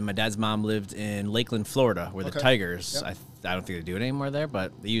my dad's mom lived in Lakeland, Florida, where the Okay. Tigers. Yep. I don't think they do it anymore there,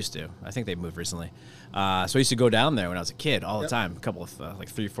 but they used to. I think they moved recently. So I used to go down there when I was a kid all the time, a couple of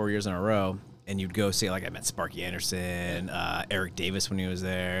like 3-4 years in a row. And you'd go see, like, I met Sparky Anderson, Eric Davis when he was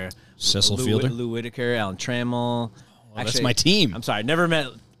there, Cecil Fielder? Lou Whitaker, Alan Trammell. That's my team. I'm sorry, I never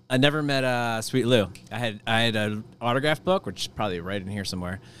met Sweet Lou. I had an autograph book, which is probably right in here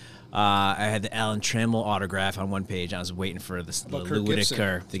somewhere. I had the Alan Trammell autograph on one page. I was waiting for the about Lou Kirk Gibson?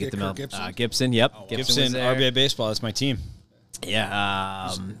 Whitaker Did to you get get them Kirk out. Gibson? Gibson, yep. wow. Gibson was Gibson, there. RBI baseball. That's my team. Yeah.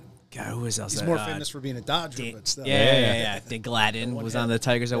 God, who was else? He's more famous for being a Dodger, but still. Yeah. Dick Gladden was on the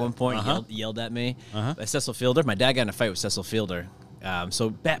Tigers at one point. Yelled at me. Cecil Fielder. My dad got in a fight with Cecil Fielder. So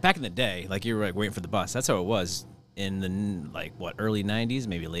back in the day, like you were like waiting for the bus. That's how it was in the early '90s,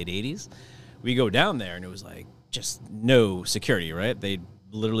 maybe late '80s. We go down there and it was like just no security. Right? They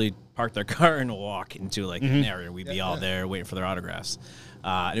literally park their car and walk into like an area. We'd be all there waiting for their autographs.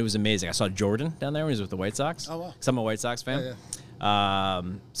 And it was amazing. I saw Jordan down there when he was with the White Sox. Oh, wow. 'Cause I'm a White Sox fan. Yeah.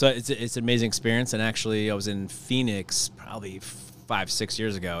 So it's an amazing experience. And actually, I was in Phoenix probably 5-6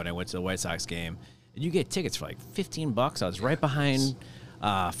 years ago, and I went to the White Sox game. And you get tickets for like $15. I was right behind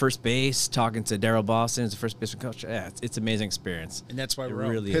first base, talking to Darryl Boston, as the first baseman coach. Yeah, it's an amazing experience. And that's why It we're out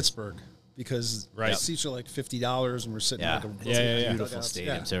really in is. Pittsburgh because Right. the seats are like $50 and we're sitting Yeah, like a beautiful dugouts.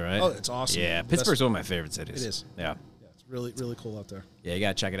 stadium Yeah. too, right? Oh, it's awesome. Yeah, The Pittsburgh's best- one of my favorite cities. It is. Yeah. Yeah, it's really, really cool out there. Yeah, you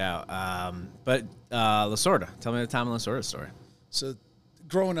gotta check it out. But Lasorda, tell me the Tom Lasorda story. So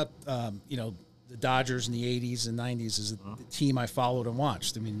growing up, the Dodgers in the 80s and 90s is the team I followed and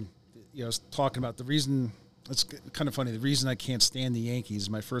watched. I mean, I was talking about the reason, it's kind of funny, the reason I can't stand the Yankees,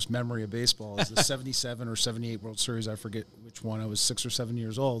 my first memory of baseball is the 77 or 78 World Series. I forget which one. I was 6 or 7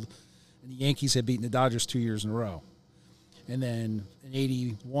 years old. And the Yankees had beaten the Dodgers 2 years in a row. And then in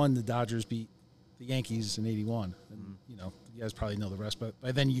 81, the Dodgers beat the Yankees in 81. And, you guys probably know the rest, but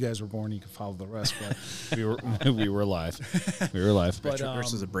by then you guys were born. You could follow the rest. But we were live. We were live. But, Richard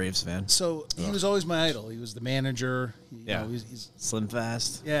versus a Braves fan. So he was always my idol. He was the manager. You know, he's slim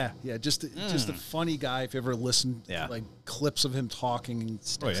fast. Yeah, just a funny guy. If you ever listened to like clips of him talking and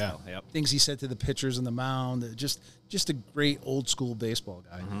things he said to the pitchers in the mound, just a great old school baseball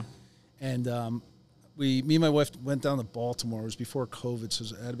guy. And me and my wife went down to Baltimore. It was before COVID,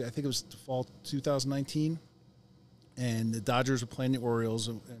 so I think it was the fall 2019. And the Dodgers were playing the Orioles,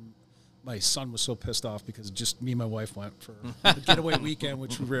 and my son was so pissed off because just me and my wife went for a getaway weekend,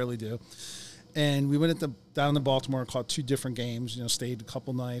 which we rarely do. And we went down to Baltimore and caught 2 different games, stayed a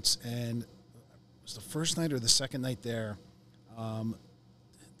couple nights. And it was the first night or the second night there.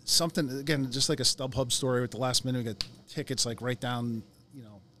 Something, again, just like a StubHub story with the last minute, we got tickets like right down,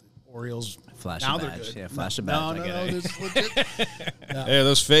 Orioles. Flash now a badge. They're good. Yeah, flash a badge. No, it's legit. Hey, are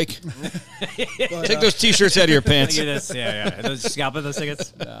those fake? But, Take those T-shirts out of your pants. Look at this. Yeah. Those scalping those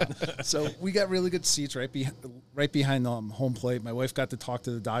tickets. So we got really good seats right behind home plate. My wife got to talk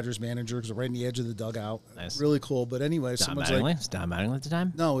to the Dodgers manager because we're right in the edge of the dugout. Nice. Really cool. But anyway, Don someone's Mattingly? like, Is Don Mattingly at the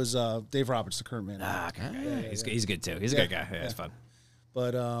time? no, it was Dave Roberts, the current manager. Okay. He's good too. He's a good guy. Yeah, it's fun.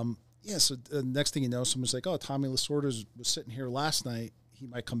 But so next thing you know, someone's like, oh, Tommy Lasorda was sitting here last night. He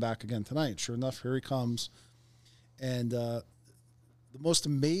might come back again tonight. Sure enough, here he comes. And the most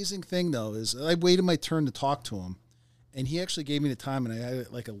amazing thing, though, is I waited my turn to talk to him, and he actually gave me the time, and I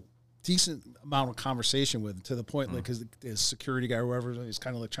had like a decent amount of conversation with him to the point, like, because his security guy or whoever is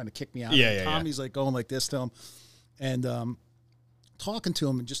kind of like trying to kick me out. Tommy's like going like this to him, and talking to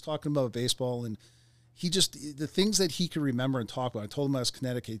him and just talking about baseball, and the things that he could remember and talk about. I told him I was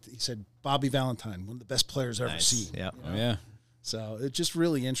Connecticut. He said Bobby Valentine, one of the best players I've ever seen. Yeah. Oh, yeah. So it's just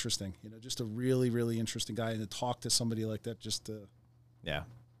really interesting, just a really, really interesting guy, and to talk to somebody like that,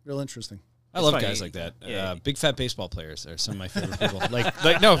 real interesting. I love guys like that. Yeah. Big fat baseball players are some of my favorite people.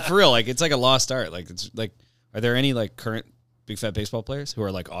 Like no, for real. Like it's like a lost art. Like it's like, are there any like current big fat baseball players who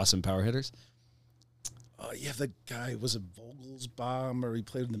are like awesome power hitters? You have the guy, was it Vogelsbaum, or he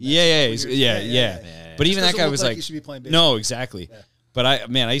played in the Mets? Yeah. But even that guy was like, he should be playing baseball. No, exactly. Yeah. But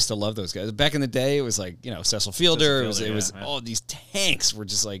I used to love those guys. Back in the day, it was like, Cecil Fielder. It was all these tanks were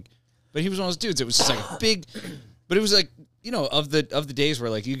just like, but he was one of those dudes. It was just like a big, but it was like, of the days where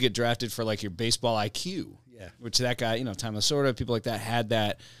like you get drafted for like your baseball IQ. Yeah. Which that guy, Tommy Lasorda, people like that had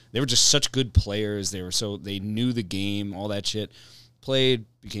that. They were just such good players. They knew the game, all that shit. Played,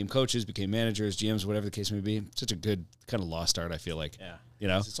 became coaches, became managers, GMs, whatever the case may be. Such a good kind of lost art, I feel like.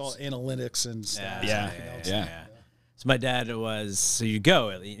 Yeah. It's all analytics and stuff. Yeah. So my dad was, so you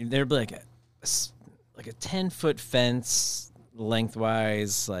go, there'd be like a 10-foot fence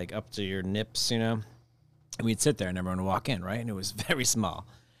lengthwise, like up to your nips, and we'd sit there and everyone would walk in, right? And it was very small.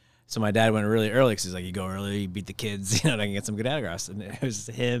 So my dad went really early because he's like, you go early, you beat the kids, and I can get some good autographs. And it was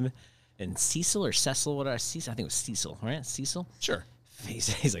him and Cecil or Cecil, Cecil? I think it was Cecil, right? Cecil? Sure.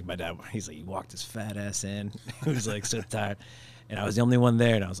 He's like, my dad, he's like, he walked his fat ass in. He was like so tired. And I was the only one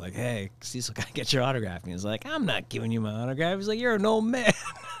there, and I was like, hey, Cecil, can I get your autograph? And he was like, I'm not giving you my autograph. He's like, you're an old man. And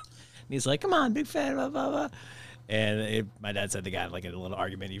he's like, come on, big fan, blah, blah, blah. And my dad said they got like a little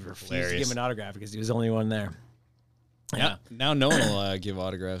argument. He refused to give him an autograph because he was the only one there. Yeah. Now no one will give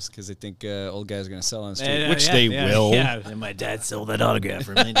autographs because they think old guys are going to sell on the street, which they will. Yeah, and my dad sold that autograph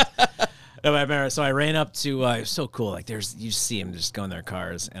for me. No, I remember. So I ran up to. It was so cool. Like you see them just going in their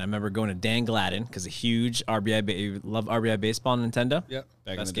cars, and I remember going to Dan Gladden because a huge RBI. Love RBI baseball on Nintendo. Yep,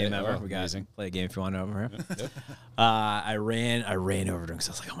 best game ever. We got play a game if you want over here. I ran over to him because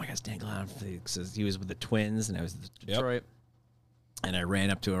I was like, oh my gosh, Dan Gladden. Because he was with the Twins, and I was with Detroit. And I ran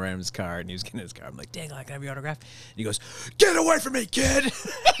up to him, ran in his car, and he was getting in his car. I'm like, dang, can I have your autograph? And he goes, get away from me, kid.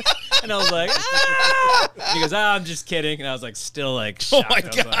 And I was like, ah! And he goes, I'm just kidding. And I was like, still like shocked. Oh,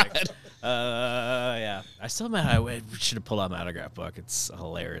 my God. Yeah. I still I should have pulled out my autograph book. It's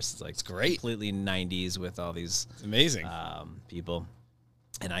hilarious. It's like, it's great. Completely 90s with all these amazing people.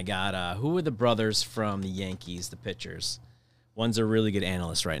 And I got, who were the brothers from the Yankees, the pitchers? One's a really good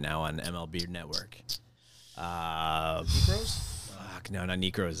analyst right now on MLB Network. Necros? No, not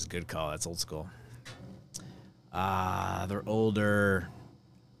Necros is a good call. That's old school. They're older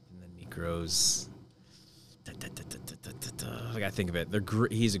than the Necros. I gotta think of it.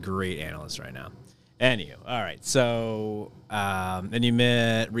 He's a great analyst right now. Anywho, all right. So, and you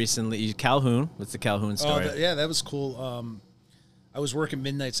met recently Calhoun. What's the Calhoun story? That was cool. I was working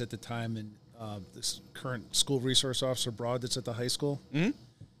midnights at the time, and this current school resource officer, Broad, that's at the high school. Mm-hmm.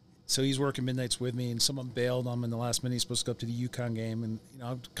 So he's working midnights with me, and someone bailed on him in the last minute. He's supposed to go up to the UConn game, and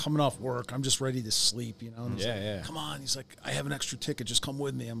I'm coming off work. I'm just ready to sleep, And he's like, come on. He's like, I have an extra ticket. Just come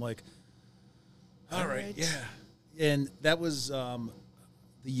with me. I'm like, all right. Yeah. And that was the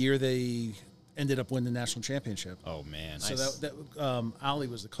year they ended up winning the national championship. Oh man! So Nice. that Ollie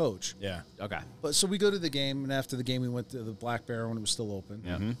was the coach. Yeah. Okay. But so we go to the game, and after the game, we went to the Black Bear when it was still open.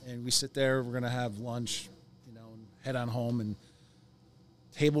 Yeah. And we sit there. We're gonna have lunch, and head on home. And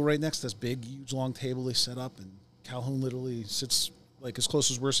table right next to us, big, huge, long table they set up, and Calhoun literally sits like as close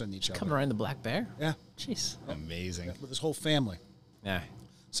as we're sitting each other. Coming around the Black Bear? Yeah, Jeez. Amazing. with his whole family. Yeah.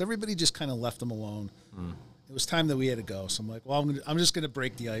 So everybody just kind of left him alone. It was time that we had to go. So I'm like, well, I'm just gonna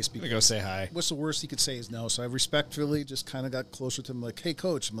break the ice I'm because gonna go say hi. what's the worst he could say is no. So I respectfully just kind of got closer to him, like, hey,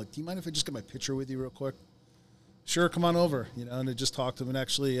 coach. I'm like, do you mind if I just get my picture with you real quick? Sure, come on over. And I just talked to him. And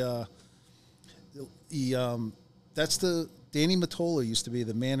actually, that's Danny Mottola used to be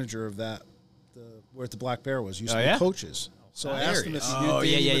the manager of that, where the Black Bear was. Used to be coaches. So I asked him if he knew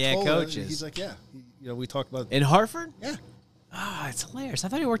Danny Mottola. coaches. He's like, yeah. We talked about In Hartford? yeah. Ah, it's hilarious. I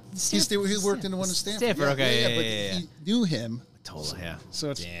thought he worked in Stanford. He worked in the one in Stanford. Stanford, okay. But Yeah. he knew him. Totally, yeah. So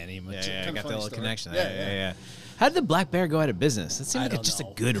it's Danny Yeah, Mottola. I kinda got the funny little story. connection. Yeah, Yeah. How did the Black Bear go out of business? It seemed I like don't it's just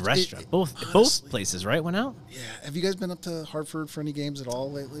know. a good It- restaurant. honestly, Both places, right? Went out? Yeah. Have you guys been up to Hartford for any games at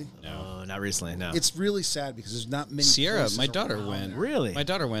all lately? No, not recently. No. It's really sad because there's not many. Sierra, places my daughter around went. there. Really? My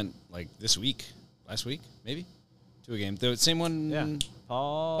daughter went like last week, maybe, to a game. The same one. yeah.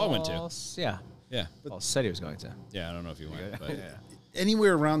 Paul went to. Yeah. Yeah. Paul said he was going to. Yeah. I don't know if you went, but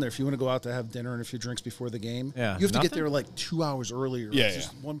Anywhere around there, if you want to go out to have dinner and a few drinks before the game, Yeah. you have to get Nothing? there like 2 hours earlier. Yeah, There's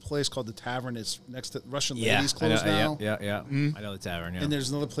yeah. one place called the Tavern. It's next to Russian Yeah. Ladies closed now. Yeah. Mm-hmm. I know the tavern. Yeah. And there's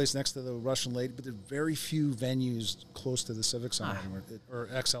another place next to the Russian Lady, but there are very few venues close to the Civic Center or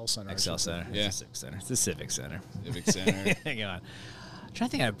XL Center. I XL should say. Center. Yeah. It's the Civic Center. It's the Civic Center. Civic Center. Hang on. I'm trying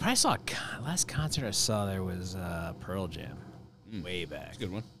to think. I probably saw last concert I saw there was Pearl Jam. Way back.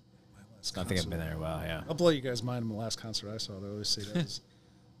 Good one. I don't think I've been there in a while. Yeah. I'll blow you guys' mind on the last concert I saw. I always say that was,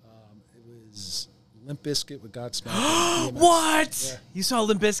 it was Limp Bizkit with Godsmack. and DMX. What? Yeah. You saw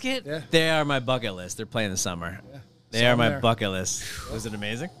Limp Bizkit? Yeah. They are my bucket list. They're playing this summer. Yeah. They Saw are them my there. bucket list. Was it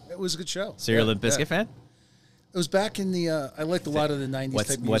amazing? It was a good show. So you're a Yeah, Limp Bizkit yeah. fan? It was back in the. I liked a lot of the '90s type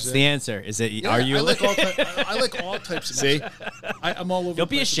music. What's the answer? Is it? Yeah, Are you? I like all types of music. I'm all over. Don't the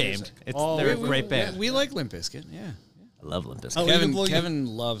be place with ashamed. music. It's All they're a over. great band. We like Limp Bizkit. Yeah. I love Limp Bizkit. Oh, even blow Kevin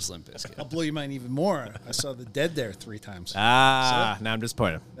you- loves Limp Bizkit. I'll blow your mind even more. I saw the Dead there 3 times. Now I'm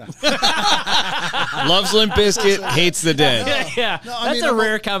disappointed. Loves Limp Bizkit, hates the Dead. yeah, No, I that's mean, a I'm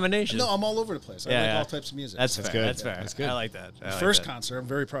rare all- combination. No, I'm all over the place. I Yeah, like yeah. all types of music. That's fair. good. That's fair. That's good. I like that. I like First that. concert. I'm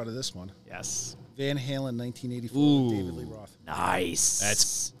very proud of this one. Yes. Van Halen, 1984, Ooh. with David Lee Roth.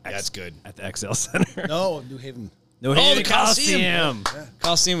 Nice. That's good. At the XL Center. No, New Haven. No, Oh, the the Coliseum. Coliseum.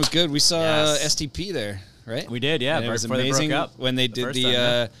 Coliseum was good. We saw Yes. STP there, right? We did, yeah. And it right was before they amazing broke up. when they The did first the time,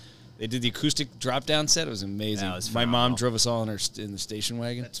 yeah. they did the acoustic drop down set. It was amazing. Yeah, it was my mom phenomenal. drove us all in the station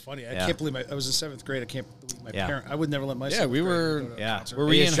wagon. That's funny. I Yeah. can't believe I was in 7th grade. I can't believe my Yeah. parent. I would never let my Yeah, 7th we grader were- go to a Yeah. concert. Were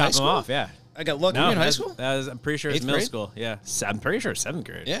we They in just high dropped them school? off, yeah. I got lucky. No, in high that's- school? I'm pretty sure it was Eighth middle grade? school. Yeah. I'm pretty sure 7th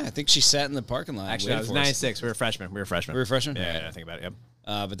grade. Yeah, I think she sat in the parking lot. Actually, I was waiting for us. 96. We were freshmen. We were freshmen. Yeah. Yeah, I think about it. Yep.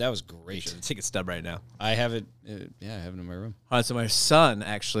 But that was great. The ticket stub right now. I have it. I have it in my room. All right, so my son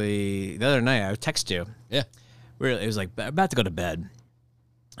actually the other night I would text you. Yeah. It was like about to go to bed,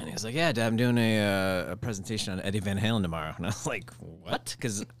 and he was like, "Yeah, Dad, I'm doing a presentation on Eddie Van Halen tomorrow." And I was like, "What?"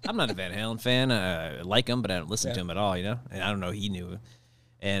 Because I'm not a Van Halen fan. I like him, but I don't listen to him at all. You know, and I don't know. He knew,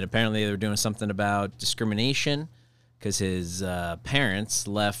 and apparently they were doing something about discrimination because his parents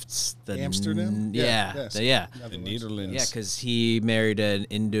left the Amsterdam? Yeah. The Netherlands. Yeah, because he married an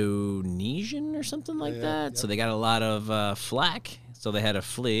Indonesian or something like that. So they got a lot of flack. So they had to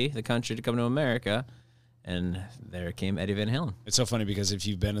flee the country to come to America. And there came Eddie Van Halen. It's so funny because if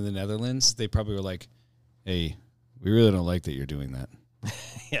you've been in the Netherlands, they probably were like, "Hey, we really don't like that you're doing that."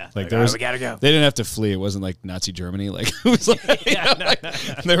 Yeah. Like "All there right, was, we got to go. They didn't have to flee. It wasn't like Nazi Germany. Like it was like,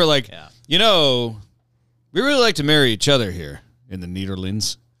 they were like, Yeah. you know, we really like to marry each other here in the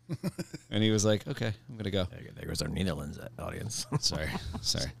Netherlands. And he was like, okay, I'm gonna go. There goes our Netherlands audience. Sorry.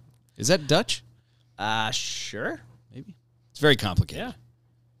 Is that Dutch? Sure. Maybe. It's very complicated. Yeah.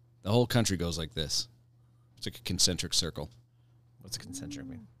 The whole country goes like this. It's like a concentric circle. What's a concentric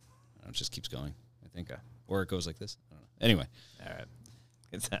mean? It just keeps going, I think. Or it goes like this. I don't know. Anyway. All right.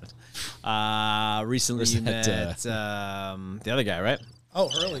 Good sound. Recently Where's you that, met the other guy, right? Oh,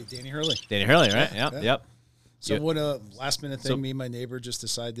 Hurley, Danny Hurley. Danny Hurley, right? Yep. yeah. Yep. So Yep. what a last minute thing. So- Me and my neighbor just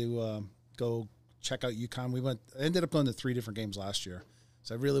decided to go check out UConn. I ended up going to 3 different games last year.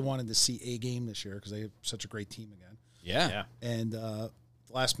 So I really wanted to see a game this year because they have such a great team again. Yeah. Yeah. And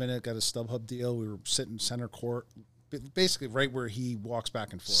last minute got a StubHub deal. We were sitting center court, basically right where he walks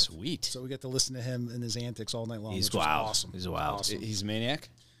back and forth. Sweet. So we get to listen to him and his antics all night long. He's which was wild. awesome. He's wild. Awesome. He's a maniac.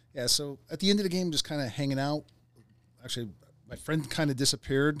 Yeah, so at the end of the game, just kind of hanging out, actually, my friend kind of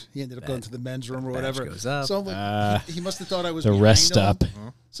disappeared. He ended up going to the men's room or whatever. Goes up. So like, he must have thought I was the behind rest him. stop.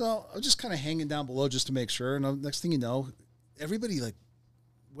 So I was just kind of hanging down below just to make sure. And next thing you know, everybody like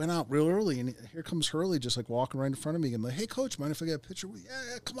went out real early, and here comes Hurley just like walking right in front of me. I'm like, "Hey, coach, mind if I get a picture with you?"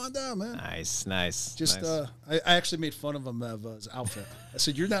 Yeah, come on down, man. Nice. Just nice. I actually made fun of him of his outfit. I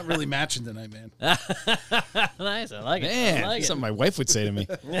said, "You're not really matching tonight, man." Nice, I like it. Man, I like something my wife would say to me.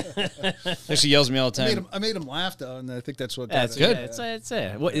 She yells at me all the time. I made him laugh though, and I think that's what. That's good. It's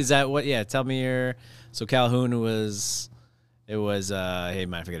it. What is that? What? Yeah, tell me your. So Calhoun was. It was. Hey,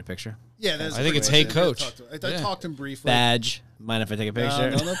 mind if I get a picture? Yeah, that's I think it's pretty hey, much it. coach. I talked to him briefly. Badge. Mind if I take a picture?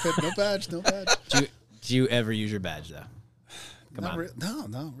 No badge. No badge. Do you ever use your badge though? Come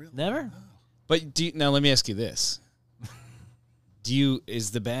on. No, really. Never. But now let me ask you this: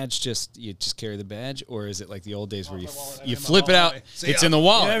 is the badge you just carry the badge, or is it like the old days where you flip it out? It's in the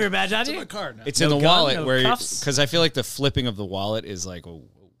wallet. You have your badge on It's in you? my card now. It's No in the gun, wallet no where cuffs? because I feel like the flipping of the wallet is like, oh,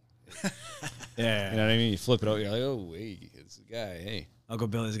 Yeah. you know what I mean? You flip it out, you're like, oh, hey, it's the guy. Hey, Uncle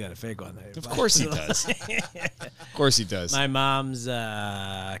Billy's got a fake one there. of course he does. Of course he does. My mom's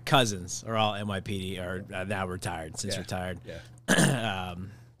cousins are all NYPD, or now retired, since retired. Yeah.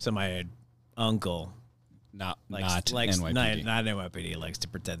 So my uncle Not likes NYPD. not NYPD, likes to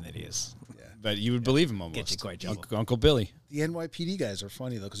pretend that he is. But you would believe him almost. Gets you quite jumbled. Uncle Billy. The NYPD guys are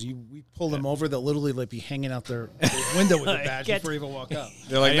funny though, because we pull them over. They'll literally like be hanging out their window with their badge before they even walk out.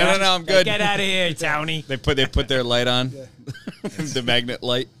 They're like, no, I'm good. Get out of here, Townie. They put their light on, the magnet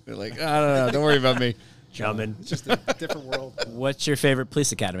light. They're like, no, don't worry about me. Jumping. It's just a different world. What's your favorite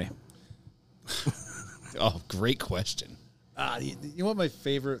police academy? Oh, great question. You know what my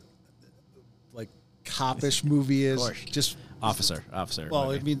favorite like copish movie is? course. Just Officer. well,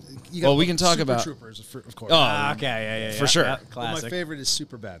 movie. I mean, you got Well, we can talk Super about- Troopers, of course. Oh, Okay, yeah. For sure. Yeah, But classic. my favorite is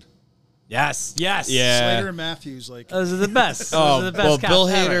Superbad. Yes. Yeah. Slater and Matthews, like Those are the best. Those Oh, are the best well, cops Bill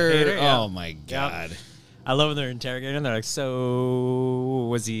ever. Hader. yeah. Oh my God. I love when they're interrogating him. They're like, so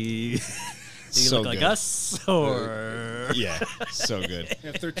was he? Did he So look like good. us or? Yeah, so good.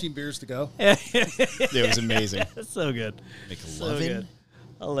 you have 13 beers to go. It was amazing. So good. So good.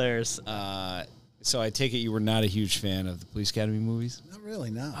 Hilarious. So I take it you were not a huge fan of the Police Academy movies? Not really,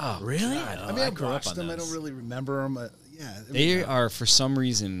 no. Oh, really? I mean, I grew up watched on them. I those. don't really remember them. Yeah, They are, for some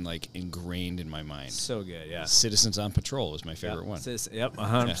reason, like ingrained in my mind. So good, yeah. Citizens on Patrol was my favorite one. Yep,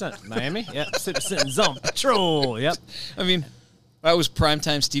 100%. Miami? Yep. Citizens on Patrol. Yep. I mean, that was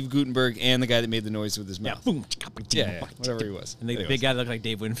primetime Steve Gutenberg and the guy that made the noise with his Yeah. mouth. Boom. Yeah, whatever he was. And the Anyways. big guy looked like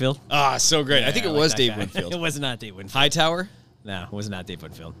Dave Winfield. Ah, so great. I think it like was that Dave guy. Winfield. It was not Dave Winfield. Hightower? No, it was not Dave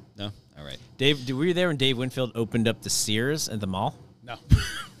Winfield. No? All right. Were you there when Dave Winfield opened up the Sears at the mall? no.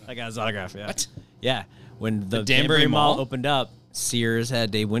 I got his autograph, yeah. What? Yeah. When the Danbury Danbury Mall Mall opened up, Sears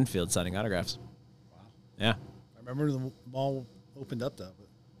had Dave Winfield signing autographs. Wow. Yeah. I remember the mall opened up though. But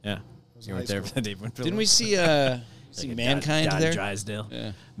Yeah. was You in weren't high there school. for the Dave Winfield. Didn't we one? see Like Mankind Don there? Drysdale.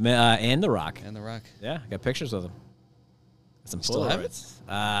 Yeah. And The Rock. And The Rock. Yeah, I got pictures with him. Some Still have it? Polaroids.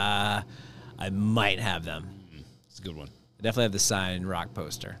 I might have them. It's a good one. I definitely have the signed Rock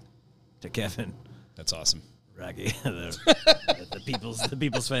poster to Kevin. That's awesome. Rocky, the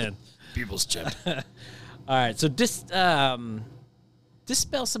people's fan. People's champ. All right, so dispel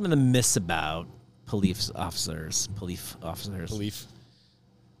some of the myths about police officers. Belief. Wiz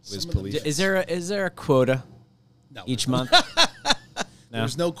Some of Belief. Is there a quota No, each there's no- month? No.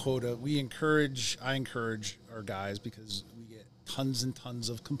 There's no quota. I encourage our guys because we get tons and tons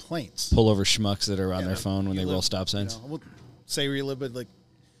of complaints. Pull over schmucks that are on Yeah, their phone when you they live- roll stop signs. You know, we'll say where you live, but like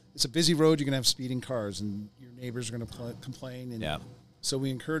it's a busy road. You're gonna have speeding cars, and your neighbors are gonna complain. And Yeah. so we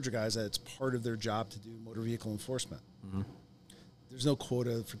encourage our guys that it's part of their job to do motor vehicle enforcement. Mm-hmm. There's no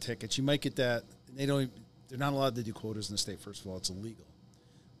quota for tickets. You might get that. They're not allowed to do quotas in the state. First of all, it's illegal.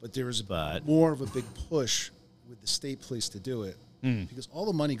 But there is more of a big push with the state police to do it because all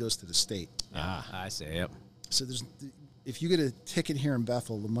the money goes to the state. I see. Yep. So if you get a ticket here in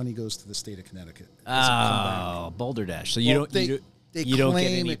Bethel, the money goes to the state of Connecticut. It doesn't come back. Oh, Boulder Dash. So you Well, don't they you don't get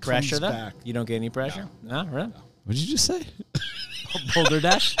claim any it pressure comes though. back. You don't get any pressure. No, really. What did you just say? Boulder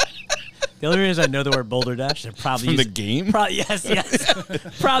Dash. The only reason I know the word Boulder Dash, they're probably From the using- game?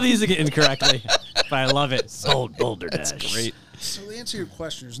 yes. Probably using it incorrectly, but I love it. Boulder Dash. Great. So to answer your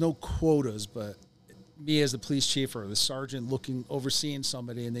question, there's no quotas, but me as the police chief or the sergeant overseeing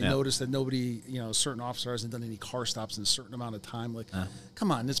somebody, and they notice that nobody, a certain officer hasn't done any car stops in a certain amount of time. Like,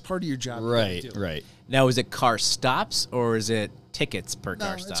 come on, it's part of your job. Right, You gotta do it. right. Now, is it car stops or is it tickets per No,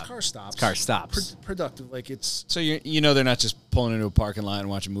 car stop? it's car stops. It's car stops. Productive, like it's So they're not just pulling into a parking lot and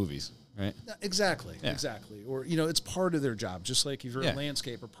watching movies. right? Exactly. Or, it's part of their job. Just like if you're a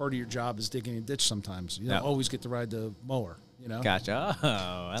landscaper, part of your job is digging a ditch sometimes. You don't always get to ride the mower, Gotcha. Oh,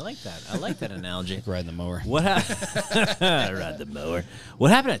 I like that. I like that analogy. Ride the mower. Ride the mower. What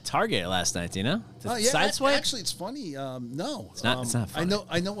happened at Target last night? Do you know? Sideswipe? Actually, it's funny. No. It's not funny.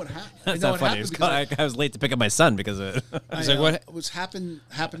 I know what happened. It's not funny. I was late to pick up my son because of it. What happened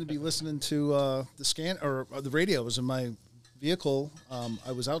to be listening to the scan or the radio. It was in my vehicle.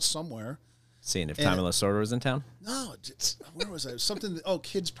 I was out somewhere. Seeing if Tommy Lasorda was in town? No, where was I?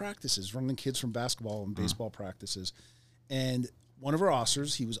 Kids practices, running kids from basketball and baseball practices. And one of our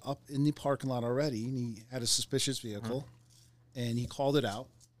officers, he was up in the parking lot already, and he had a suspicious vehicle, and he called it out,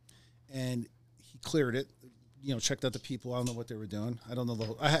 and he cleared it, checked out the people. I don't know what they were doing. I don't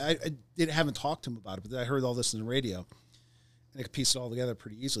know. I haven't talked to him about it, but I heard all this in the radio, and I could piece it all together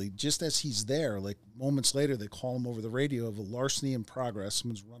pretty easily. Just as he's there, like moments later, they call him over the radio of a larceny in progress.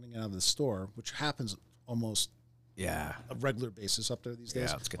 Someone's running out of the store, which happens almost a regular basis up there these days.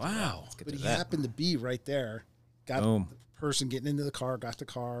 Yeah, let's get to that. But he happened to be right there. Got the person getting into the car, got the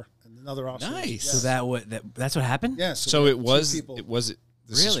car, and another officer. Nice. So that's what happened? Yeah. So it was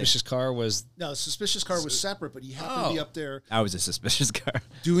the suspicious car was... No, the suspicious car was separate, but he happened to be up there. I was a suspicious car.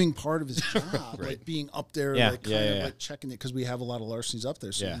 Doing part of his job, Right. like being up there, like checking it, because we have a lot of larcenies up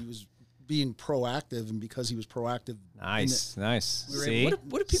there. So he was being proactive, and because he was proactive... Nice. See? What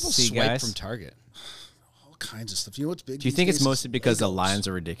do people swipe from Target? All kinds of stuff. You know what's big? Do you think it's mostly because the lines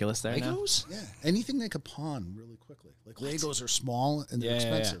are ridiculous there now? Legos? Yeah. Anything they could pawn really quickly. Like Legos are small and they're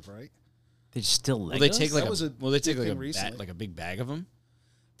expensive, right? They still Legos? Will they take like recently. a big bag of them?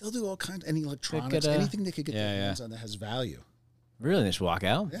 They'll do all kinds, any electronics, anything they could get their hands on that has value. Really? They just walk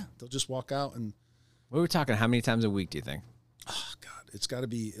out? Yeah, they'll just walk out and... What are we talking? How many times a week do you think? Oh, God. It's got to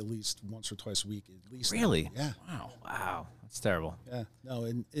be at least once or twice a week. At least. Really? Yeah. Wow. That's terrible. Yeah. No,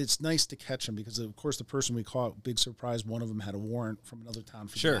 and it's nice to catch them because, of course, the person we caught, big surprise, one of them had a warrant from another town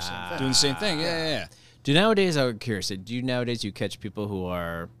for doing the same thing. Yeah. Do nowadays, I'm curious, you catch people who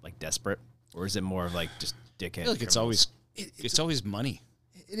are like desperate? Or is it more of like just dickhead? I feel like it's always money.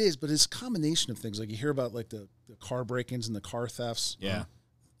 It is, but it's a combination of things. Like you hear about like the car break-ins and the car thefts. Yeah.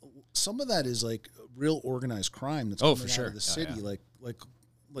 Some of that is like real organized crime that's coming out of the city, like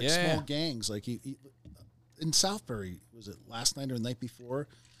small gangs. Like in Southbury, was it last night or the night before?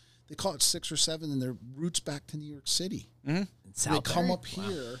 They caught 6 or 7, and their routes back to New York City. Mm-hmm. They come up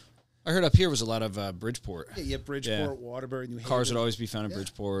here. I heard up here was a lot of Bridgeport. Yeah, Bridgeport, Waterbury, New Haven. Cars would always be found in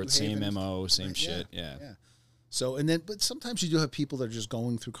Bridgeport. Same MO, same shit. Yeah. So, but sometimes you do have people that are just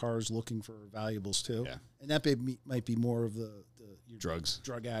going through cars looking for valuables too. Yeah. And that might be more of the drugs,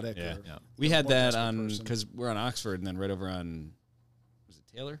 drug addict. Yeah. We had that on, because we're on Oxford, and then right over on, was it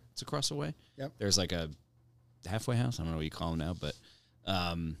Taylor? It's across the way. Yep. There's like a halfway house. I don't know what you call them now, but,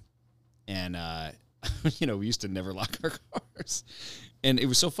 we used to never lock our cars. And it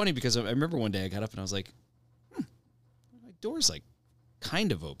was so funny because I remember one day I got up and I was like, my door's like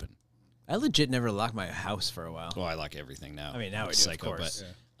kind of open. I legit never locked my house for a while. Oh, I lock everything now. I mean, now I do, of course.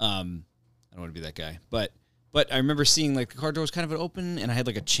 But, I don't want to be that guy. But I remember seeing like the car door was kind of open, and I had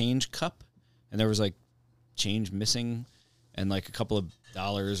like a change cup, and there was like change missing, and like a couple of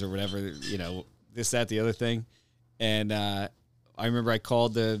dollars or whatever, this, that, the other thing. And I remember I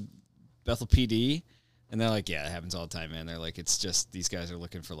called the Bethel PD, and they're like, yeah, it happens all the time, man. They're like, it's just these guys are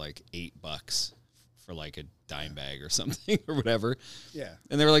looking for like $8 for like a dime bag or something or whatever. Yeah.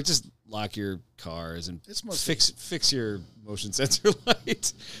 And they were like, just lock your cars and fix your motion sensor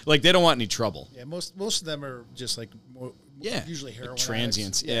light. Like, they don't want any trouble. Yeah, most of them are just like usually heroin like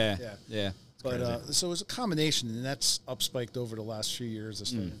transients. Yeah. But so it's a combination, and that's upspiked over the last few years, the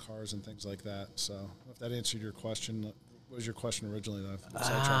stolen cars and things like that. So if that answered your question, what was your question originally?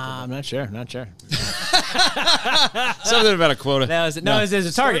 I'm not sure. Something about a quota. It was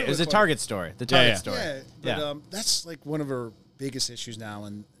a Target. It was a Target story. The Target story. Yeah, but that's like one of our biggest issues now,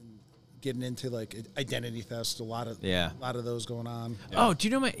 and getting into like identity theft. A lot of those going on. Oh, do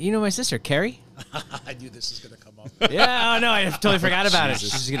you know my sister Carrie? I knew this was going to come up. Yeah. Oh no, I totally forgot about it.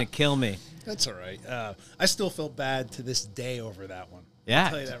 She's going to kill me. That's all right. I still feel bad to this day over that one. Yeah, I'll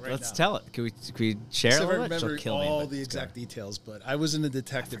tell you that right let's now. tell it. Can we share I a little remember bit? She'll kill all me, the exact details, but I was in the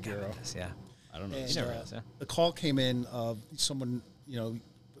detective bureau. Yeah, I don't know. And, the call came in of someone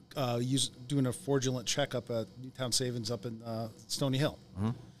doing a fraudulent checkup at Newtown Savings up in Stony Hill. Mm-hmm.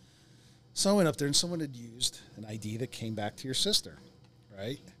 So I went up there, and someone had used an ID that came back to your sister,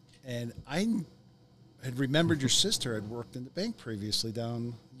 right? And I had remembered your sister had worked in the bank previously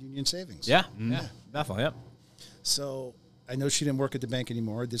down Union Savings. Yeah, Bethel, yep. So I know she didn't work at the bank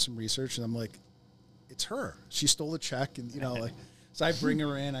anymore. I did some research, and I'm like, it's her. She stole a check, and So I bring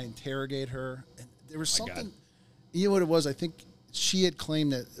her in, I interrogate her, and there was Oh my something. God. You know what it was? I think she had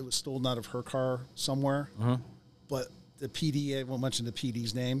claimed that it was stolen out of her car somewhere, but the PD, I won't mention the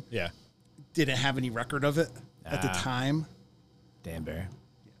PD's name, Yeah. didn't have any record of it at the time. Danbury.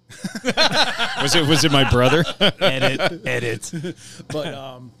 Was it my brother? Edit.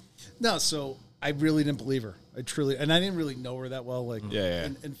 But no, so I really didn't believe her. I truly, and I didn't really know her that well. Like, Yeah.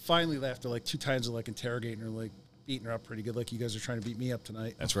 And finally, after like 2 times of like interrogating her, like beating her up pretty good, like you guys are trying to beat me up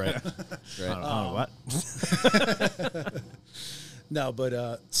tonight. That's right. That's right. What? No,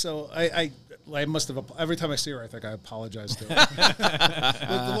 but so I must have, every time I see her, I think I apologize to her.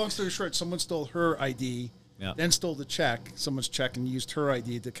 But the long story short, someone stole her ID, then stole the check, someone's check, and used her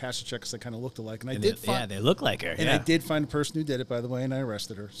ID to cash the check because they kind of looked alike. And I did find, they look like her. and I did find the person who did it, by the way, and I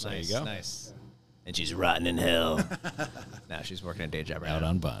arrested her. So. There you go. Nice. And she's rotting in hell. Now she's working a day job right Out now.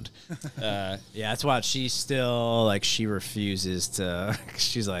 on bond. Yeah, that's why she's still, like, she refuses to,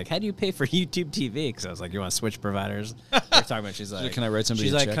 she's like, how do you pay for YouTube TV? Because I was like, you want to switch providers? We're talking about, she's like, Can I write somebody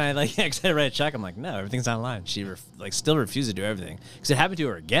she's a like, check? can I, like, yeah, can I write a check? I'm like, no, everything's online. She, still refuses to do everything. Because it happened to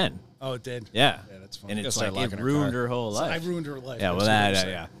her again. Oh, it did? Yeah. Yeah, that's funny. And it's Gotta start like, it locking her ruined car. her whole So I life. ruined her life. Yeah, well, That's what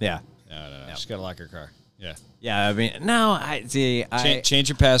I'm that, saying. No. She's got to lock her car. Yeah. Yeah, I mean, no, Change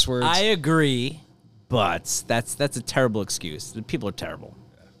your passwords. I agree, but that's a terrible excuse. People are terrible.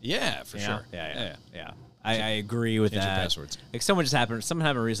 Yeah, for You sure. know? Yeah. I agree with Change your that. passwords. Like something happened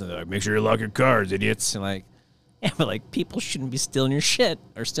recently. They're like, make sure you lock your cars, idiots. And like, yeah, but like people shouldn't be stealing your shit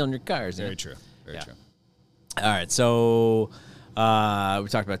or stealing your cars. you Very know? true. Very true. All right, so we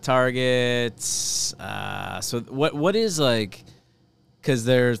talked about targets. So what is like? Because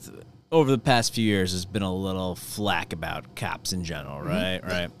there's over the past few years, there's been a little flack about cops in general, right?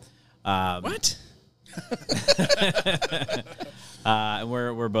 Right. What? And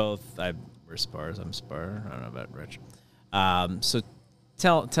we're both we're spars. I'm spar. I don't know about Rich. So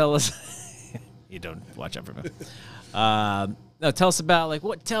tell us. You don't watch out for me. No, tell us about like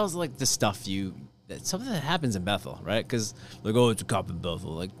the stuff something that happens in Bethel, right? Because like, oh, it's a cop in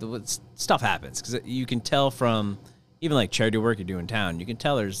Bethel. Like stuff happens because you can tell from even like charity work you do in town. You can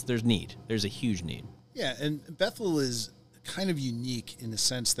tell there's need. There's a huge need. Yeah, and Bethel is kind of unique in the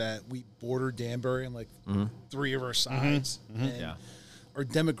sense that we border Danbury on like 3 of our sides. And Yeah. our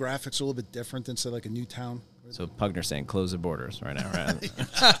demographics are a little bit different than, say, like a new town. So Pugner saying close the borders right now, right?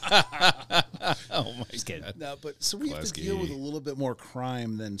 Oh my God. No, but so we have to Klasky. deal with a little bit more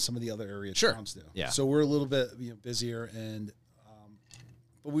crime than some of the other area Sure. towns do. Yeah. So we're a little bit busier, and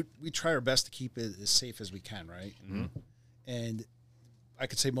but we try our best to keep it as safe as we can, right? And I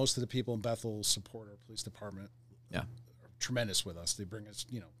could say most of the people in Bethel support our police department. Yeah. Are tremendous with us. They bring us,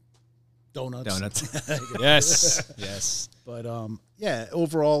 donuts. Yes. Yes. But yeah,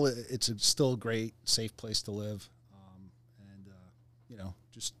 overall, it's still a great, safe place to live. And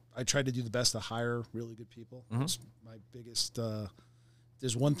just I try to do the best to hire really good people. It's my biggest.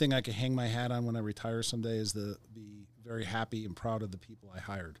 There's one thing I can hang my hat on when I retire someday is to be very happy and proud of the people I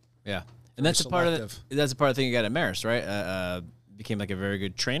hired. Yeah, and that's a part of selective. that's a part of the thing you got at Marist, right? Became like a very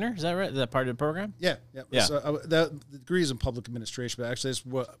good trainer. Is that right? Is that part of the program? Yeah. Yeah. So the degree is in public administration, but actually, that's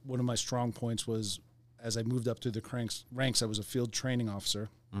one of my strong points was as I moved up through the ranks, I was a field training officer.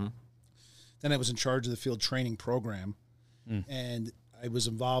 Then I was in charge of the field training program, and I was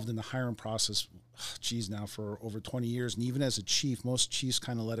involved in the hiring process. Now for over 20 years, and even as a chief, most chiefs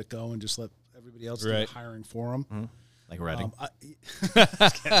kind of let it go and just let everybody else do the hiring for them. Like Reading.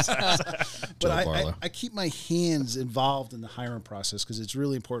 But I keep my hands involved in the hiring process because it's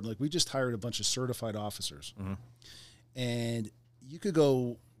really important. Like we just hired a bunch of certified officers, and you could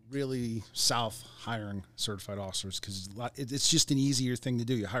go really south hiring certified officers because it's just an easier thing to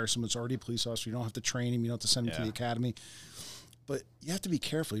do. You hire someone that's already a police officer. You don't have to train him. You don't have to send him to the academy. But you have to be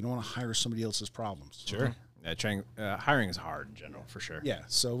careful. You don't want to hire somebody else's problems. Sure. Hiring is hard in general, for sure. Yeah.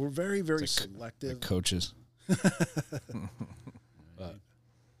 So we're very, very selective. Coaches.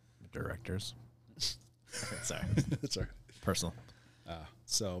 Directors. Sorry. That's all right. Personal.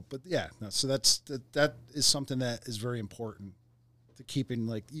 So that is something that is very important to keeping.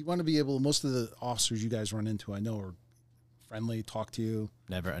 Like you want to be able. Most of the officers you guys run into, I know, are friendly, talk to you.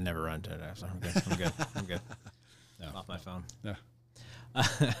 I never run to that. So I'm good. I'm good. No. Off my phone. Yeah.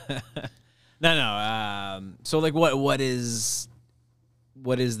 No. So like, what is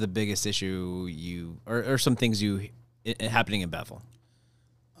the biggest issue or some things happening in Bethel?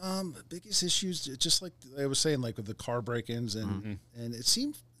 The biggest issues, just like I was saying, like with the car break-ins and it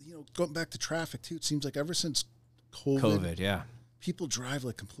seems, going back to traffic too. It seems like ever since COVID, Yeah. people drive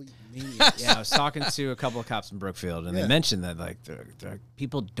like complete maniacs. Yeah, I was talking to a couple of cops in Brookfield, and they mentioned that like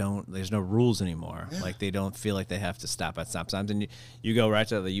people don't. There's no rules anymore. Yeah. Like they don't feel like they have to stop at stop signs. And you go right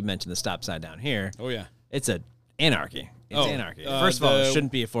to you mentioned the stop sign down here. Oh yeah, it's a anarchy. It's anarchy. First of all, it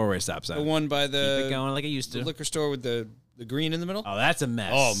shouldn't be a 4-way stop sign. The one by Keep it going like it used to. The liquor store with the green in the middle. Oh, that's a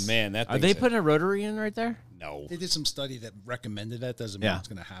mess. Oh man, that are they putting a rotary in right there? No. They did some study that recommended that. Doesn't mean it's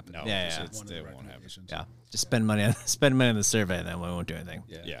going to happen. No. Yeah. It won't happen. Yeah. Just spend money on the survey, and then we won't do anything.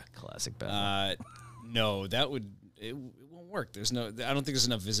 Yeah. Classic Bethel. No, it won't work. I don't think there's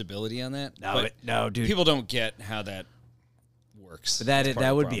enough visibility on that. No, dude. People don't get how that works. But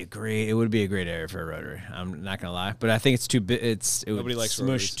that would be a great area for a rotary. I'm not gonna lie, but I think it's too big. Nobody likes smush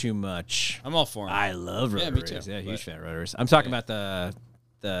rotaries. Too much. I'm all for them. I love rotaries. Yeah, me too. Yeah, huge fan of rotaries. I'm talking about the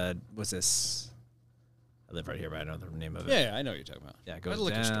what's this? I live right here, but I don't know the name of it. Yeah, I know what you're talking about. Yeah, it goes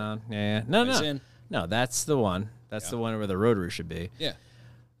down. Store. Yeah. No, that's the one. That's the one where the rotary should be. Yeah.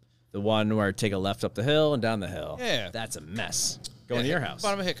 The one where I take a left up the hill and down the hill. Yeah. That's a mess. Going to your house.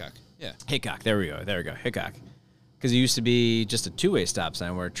 Bottom of Hickok. Yeah. Hickok. There we go. Hickok. Because it used to be just a 2-way stop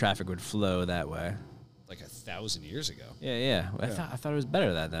sign where traffic would flow that way. Like 1,000 years ago. Yeah. I thought it was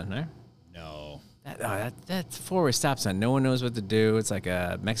better than that then, right? No. That's 4-way stop sign. No one knows what to do. It's like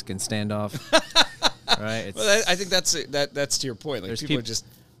a Mexican standoff. Right? Well, I think that's to your point. Like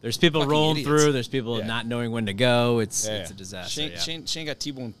there's people rolling idiots. Through. There's people not knowing when to go. It's a disaster. Shane got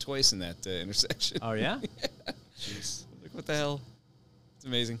T-boned twice in that intersection. Oh yeah. Jeez. Like what the hell? It's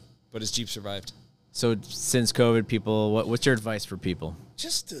amazing. But his Jeep survived. So since COVID, people, what's your advice for people?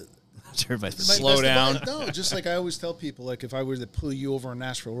 Just to what's your advice? Slow down. No, just like I always tell people, like if I were to pull you over on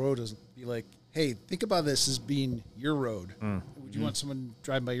Nashville Road, I'd be like, hey, think about this as being your road. Would you want someone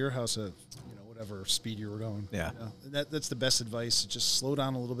driving by your house at whatever speed you were going? Yeah. And that's the best advice. Just slow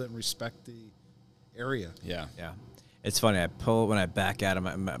down a little bit and respect the area. Yeah. It's funny. When I back out of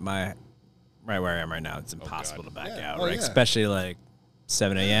my right where I am right now, it's impossible to back out, right? Especially like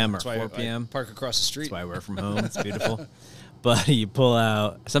 7 a.m. or 4 p.m. I park across the street. That's why I work from home. It's beautiful. But you pull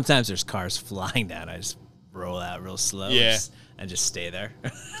out. Sometimes there's cars flying down. I just roll out real slow. Yeah. And just stay there.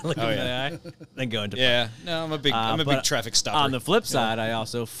 Look in the eye. Then go into No, I'm a big traffic stopper. On the flip side, I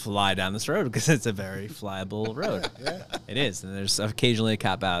also fly down this road because it's a very flyable road. It is. And there's occasionally a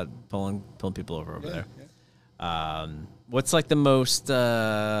cop out pulling people over there. Yeah. What's like the most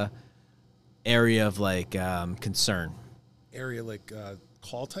area of like concern? Area like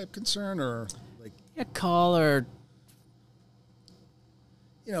call type concern or like call or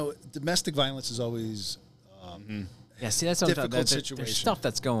domestic violence is always see that's difficult situation. There's stuff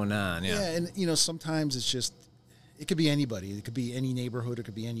that's going on. And sometimes it's just it could be anybody. It could be any neighborhood. It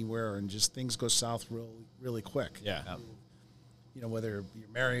could be anywhere, and just things go south really quick. Yeah. Whether you're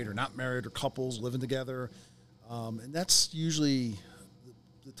married or not married or couples living together, and that's usually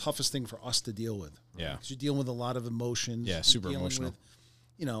the toughest thing for us to deal with. Yeah, because you're dealing with a lot of emotions. Yeah, super emotional.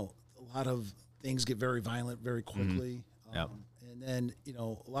 With, a lot of things get very violent very quickly. And then a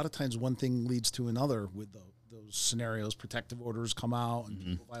lot of times one thing leads to another with those scenarios. Protective orders come out, and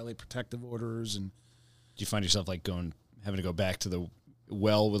people violate protective orders. And do you find yourself like having to go back to the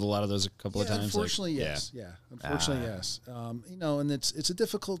well with a lot of those a couple of times? Unfortunately, yes. Yeah, unfortunately, yes. And it's a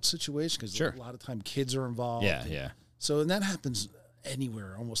difficult situation because a lot of time kids are involved. Yeah. So, and that happens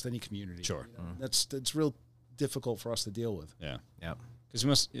anywhere, almost any community. Sure. That's real difficult for us to deal with. Yeah.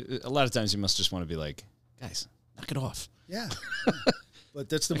 Because a lot of times you must just want to be like, guys, knock it off. Yeah. But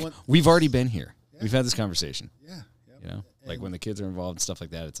that's the one. We've already been here. Yeah. We've had this conversation. Yeah. Like when the kids are involved and stuff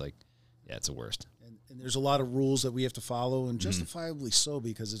like that, it's like, it's the worst. And there's a lot of rules that we have to follow, and justifiably so,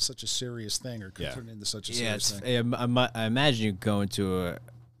 because it's such a serious thing, or could turn into such a serious thing. I imagine you go into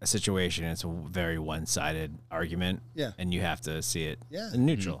a situation, it's a very one-sided argument, and you have to see it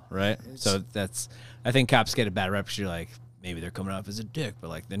neutral, right? So I think cops get a bad rep because you're like, maybe they're coming off as a dick, but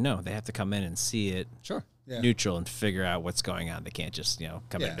like, they have to come in and see it neutral and figure out what's going on. They can't just,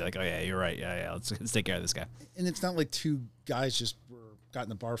 come in and be like, oh yeah, you're right. Yeah. Let's take care of this guy. And it's not like two guys just got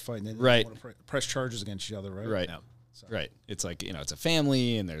in a bar fight and they want to press charges against each other, right? Right. No. So. Right. It's like, it's a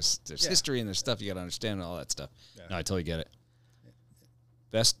family and there's history and there's stuff you got to understand and all that stuff. Yeah. No, I totally get it.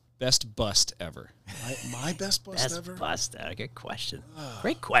 Best bust ever. My best bust ever? Bust ever. Good question.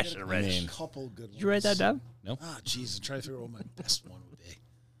 Great question, Rich. A couple good ones. Did you write that down? No. Jeez. I'm trying to figure out what my best one would be.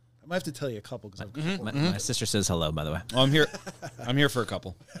 I might have to tell you a couple because my sister says hello, by the way. Oh, I'm here. I'm here for a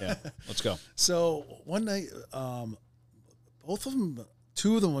couple. Yeah. Let's go. So one night, both of them,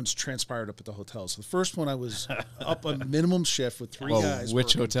 two of the ones transpired up at the hotel. So the first one I was up on minimum shift with three guys.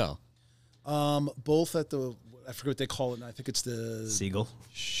 Which hotel? Both at I forget what they call it now. I think it's the Seagull. They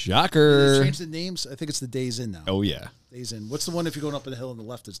Shocker. changed the names. I think it's the Days Inn now. Oh, yeah. Days Inn. What's the one if you're going up the hill on the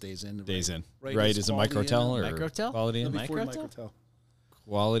left? It's Days Inn. Days Inn. Right, Right, it's is it Quality Microtel Inn. or Microtel? Quality Inn? Before Microtel? Microtel.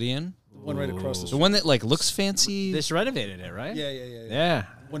 Quality Inn? The one right across the The street. one that like looks fancy. They just renovated it, right? Yeah. Yeah.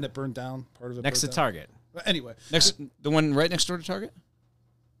 One that burned down. Part of it Next to burned down. Target. But anyway. The one right next door to Target?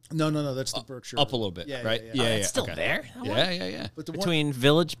 No. That's the Berkshire. Up a little bit, Yeah, right? yeah. It's still okay. there? Yeah. But the one, Between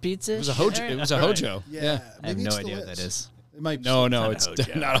Village Pizza? It was a Hojo. It was a Hojo. yeah, I have maybe no it still idea what that is. It might. No, not it's a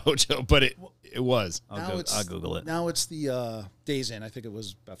Hojo. not a Hojo, but it was. I'll Google it. Now it's the Days Inn. I think it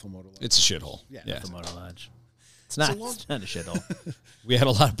was Bethel Motor Lodge. It's a shithole. Yeah. The Motor Lodge. It's not. long- It's not a shithole. We had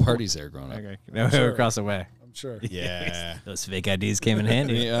a lot of parties there growing up. Okay. No, we're across the way. I'm sure. Yeah. Those fake IDs came in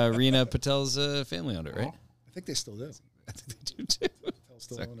handy. Rena Patel's family owned it, right? I think they still do. I think they do too. They'll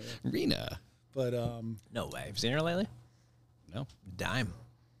still own it. Yeah. Rena. But No way. Have you seen her lately? No. Dime.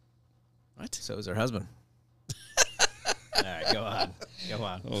 What? So is her husband. All right, go on. Go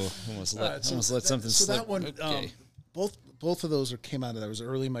on. Oh, almost let that- something so slip. that one, Okay. both of those came out of that. It was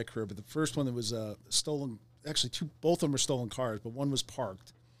early in my career, but the first one that was stolen. Actually, both of them were stolen cars, but one was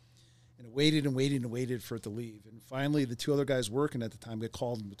parked, and it waited for it to leave. And finally, the two other guys working at the time get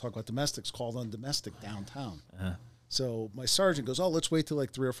called. And we talk about domestics. Called on domestic downtown. So my sergeant goes, "Oh, let's wait till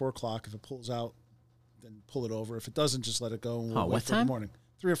like 3 or 4 o'clock. If it pulls out, then pull it over. If it doesn't, just let it go. And we'll wait what for the time? morning.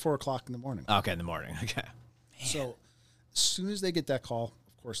 3 or 4 o'clock in the morning." Okay, in the morning. Okay. So as soon as they get that call,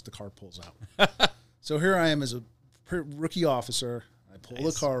 of course, the car pulls out. So here I am as a rookie officer. I pull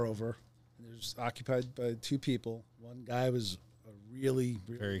the car over. And it was occupied by 2 people. One guy was a really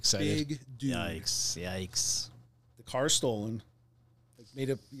Very excited. big dude. Yikes. The car's stolen. Like made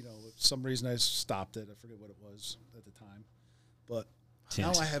up, for some reason I stopped it. I forget what it was at the time. But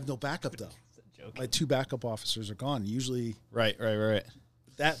now I have no backup, though. My 2 backup officers are gone. Usually Right.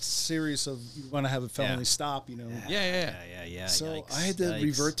 that serious of you want to have a felony stop, Yeah. So Yikes, I had to yikes.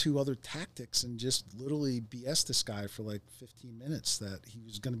 revert to other tactics and just literally BS this guy for like 15 minutes that he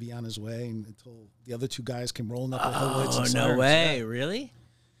was going to be on his way until the other 2 guys came rolling up the headlights. Oh, and no sirens. way. Yeah. Really?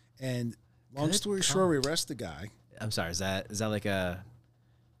 And long Good story call. short, we arrest the guy. I'm sorry. Is that like a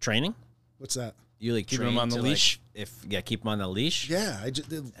training? What's that? You like Keep train him on the to, like, leash? keep him on the leash? Yeah, I just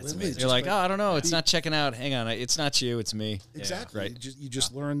literally amazing. just You're like, by- oh, I don't know. It's not checking out. Hang on. It's not you. It's me. exactly. right. You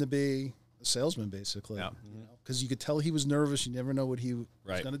just learn to be a salesman, basically. Yeah. Because you could tell he was nervous. You never know what he was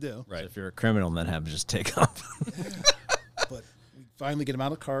Right. going to do. Right. If you're a criminal, then have him just take off. But we finally get him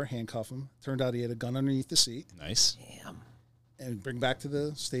out of the car, handcuff him. Turned out he had a gun underneath the seat. Nice. Damn. And bring back to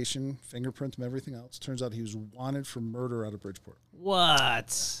the station, fingerprint him, everything else. Turns out he was wanted for murder out of Bridgeport.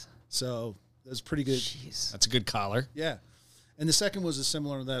 What? So that's pretty good. Jeez. That's a good collar. Yeah. And the second was a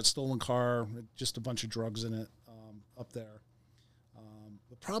similar to that stolen car, with just a bunch of drugs in it up there.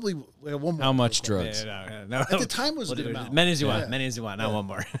 But probably we have one more. How much real drugs? No. quick. At the time was a good amount. Many as you want. Yeah. Many as you want. Not one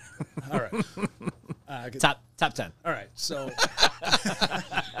more. All right. Top 10. All right. So,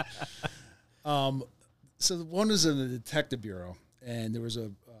 so one was in the detective bureau, and there was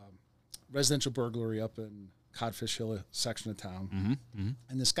a residential burglary up in Codfish Hill section of town.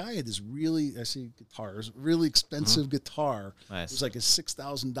 And this guy had this really expensive guitar. Nice. It was like a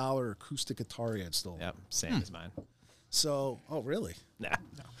 $6,000 acoustic guitar he had stolen. Yep. Same as mine. So, oh really? Nah.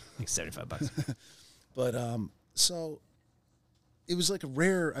 Like $75. But so it was like a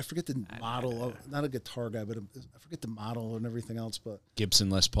rare. I forget the model. Not a guitar guy, but I forget the model and everything else. But Gibson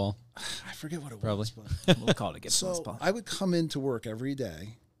Les Paul. I forget what it Probably. was. But We'll call it a Gibson. so I would come into work every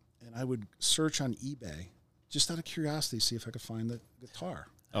day, and I would search on eBay just out of curiosity, see if I could find the guitar.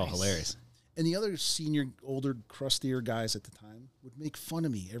 Oh, hilarious. And the other senior, older, crustier guys at the time would make fun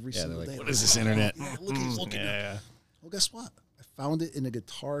of me every Yeah, they're single like, day. what is this internet? Yeah, look at it. Well, guess what? I found it in a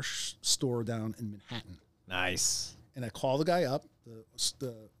guitar store down in Manhattan. Nice. And I call the guy up,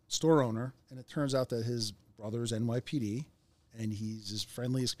 the store owner, and it turns out that his brother's NYPD, and he's as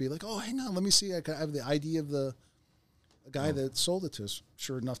friendly as could be. Like, oh, hang on, let me see. I have the ID of the guy that sold it to us.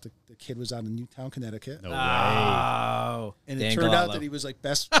 Sure enough, the kid was out in Newtown, Connecticut. No way. Oh. And it turned out that he was like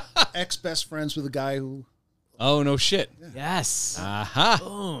ex-best friends with a guy who. Oh, no shit. Yes. Aha.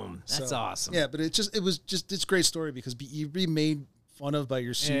 Boom. That's So, awesome. Yeah, but it's a great story because you'd be made fun of by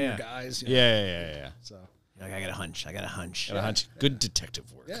your senior guys. Yeah. So You're like, I got a hunch. Got a hunch. Good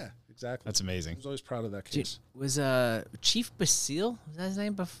detective work. yeah, exactly. That's I amazing. was always proud of that Dude, case. was Chief Basile? Was that his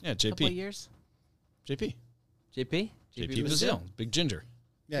name? Yeah, A couple JP. of years. JP. JP. JP Bazile. Big ginger.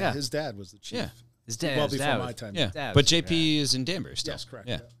 Yeah, his dad was the chief. Yeah. His dad. Well his before dad my was- time. Yeah. Dad But was- JP is in Danbury still. Yes, correct.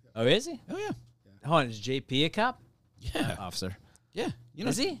 Yeah. Oh, is he? Oh, yeah. Hold on. Is JP a cop? Yeah. Officer. Yeah. You know,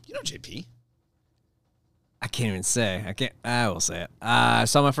 Is he? You know JP. I can't even say. I will say it. I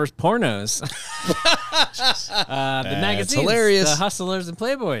saw my first pornos. The magazines. Hilarious. The Hustlers and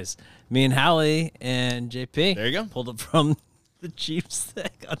Playboys. Me and Hallie and JP. There you go. Pulled it from the chief's thing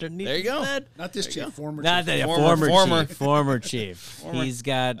underneath There you go. his bed. Not this chief, former Not chief. that former chief. He's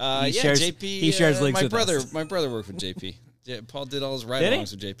got. He shares. JP. He shares links my with brother. us. My brother worked with JP. Paul did all his he?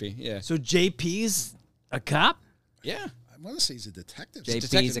 ride-alongs with JP. Yeah. So JP's a cop? Yeah. I want to say he's a detective. JP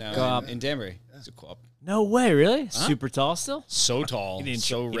Detective He's a now cop. in Danbury. He's a cop. No way, really? Super tall still? So tall. He didn't,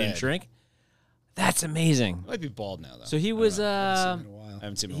 so he red. didn't shrink. That's amazing. Might be bald now though. So he was. I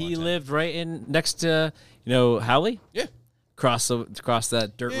haven't seen him in a He long time. lived right in next to Howley. Yeah. Across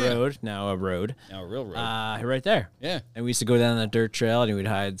that dirt road, now a road. Now a real road. Right there. Yeah. And we used to go down that dirt trail, and we'd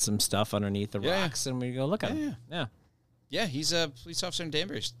hide some stuff underneath the Yeah. rocks, and we'd go look at him. Yeah. Yeah, he's a police officer in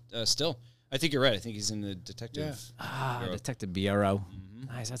Danbury still. I think you're right. I think he's in the detective. Bureau. Detective Bureau.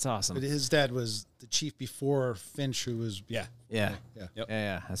 Nice. That's awesome. But his dad was the chief before Finch, who was Yeah. yeah.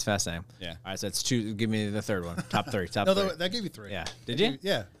 Yeah. That's fascinating. Yeah. All right, so that's two. Give me the third one. Top three. Top No, three. that gave you 3. Yeah. Did you?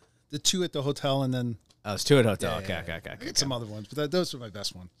 Yeah, the 2 at the hotel, and then Oh, it's two at hotel. Yeah, Okay. I got some other ones, but those were my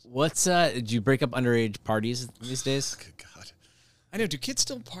best ones. What's did you break up underage parties these days? Good God, I know. Do kids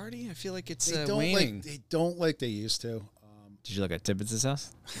still party? I feel like it's they don't waning. like they used to. Did you look at Tibbetts'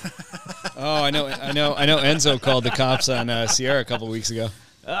 house? Oh, I know. Enzo called the cops on Sierra a couple weeks ago.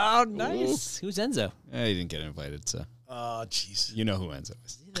 Oh, nice. Who's Enzo? He didn't get invited, so Oh, jeez. you know who Enzo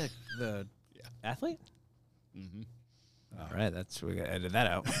is. Is he the athlete? Mm-hmm. All right, we got to edit that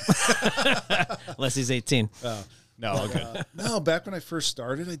out. Unless he's 18. No, all good. No, back when I first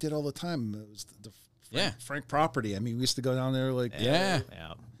started, I did all the time. It was the Frank property. I mean, we used to go down there like Yeah.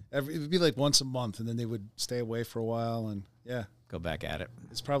 it would be like once a month, and then they would stay away for a while, and Go back at it.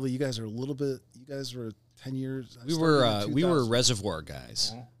 it's probably you guys are a little bit. You guys were 10 years. I We started in were 2000. reservoir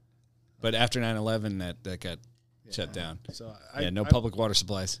guys, but after 9/11, that got shut down. So No public water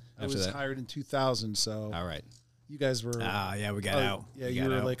supplies I after was that. hired in 2000, so All right. you guys were. Ah, yeah, we got out. Yeah, We you got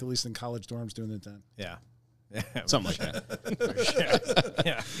were out. like at least in college dorms doing it then. Yeah. Something like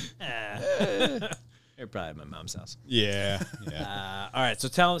that. Yeah. You're probably at my mom's house. Yeah. All right, so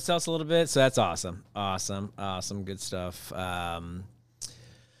tell us a little bit. So that's awesome. Awesome, good stuff.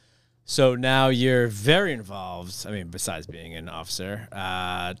 So now you're very involved. I mean, besides being an officer,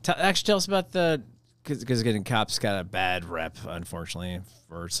 actually tell us about because getting cops got a bad rep, unfortunately,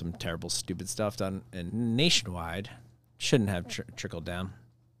 for some terrible, stupid stuff done and nationwide. Shouldn't have trickled down,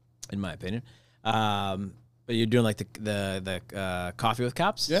 in my opinion. But you're doing like the coffee with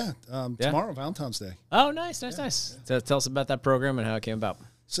cops? Yeah, tomorrow, Valentine's Day. Oh, nice. So tell us about that program and how it came about.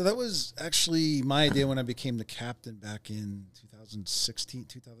 So that was actually my idea when I became the captain back in 2015,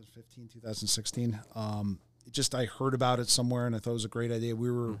 2016. I heard about it somewhere, and I thought it was a great idea. We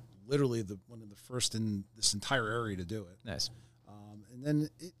were literally one of the first in this entire area to do it. Nice. And then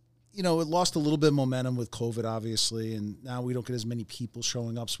it lost a little bit of momentum with COVID, obviously, and now we don't get as many people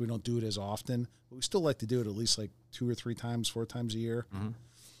showing up, so we don't do it as often. But we still like to do it at least like 2 or 3 times, 4 times a year. Mm-hmm.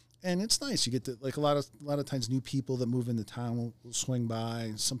 And it's nice. You get to, like a lot of times new people that move into town will swing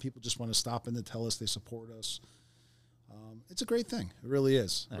by. Some people just want to stop in to tell us they support us. It's a great thing. It really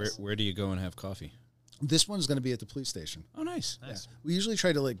is. Nice. Where do you go and have coffee? This one's going to be at the police station. Oh, nice. Yeah. We usually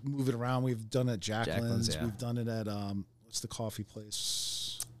try to like move it around. We've done it at Jacqueline's. Yeah. We've done it at what's the coffee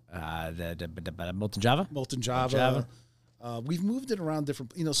place? The Molten Java. Molten Java. We've moved it around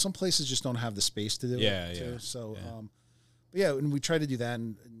different. Some places just don't have the space to do it. Yeah. So, and we try to do that,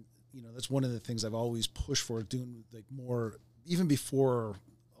 and that's one of the things I've always pushed for, doing like more, even before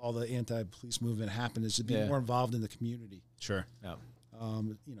all the anti-police movement happened, is to be more involved in the community. Sure. Yeah.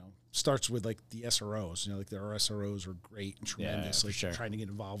 Starts with like the SROs. Like our SROs are great and tremendous. Like trying to get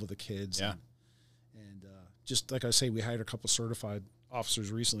involved with the kids. Yeah. And just like I say, we hired a couple certified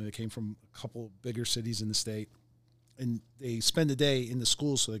officers recently that came from a couple bigger cities in the state, and they spend a day in the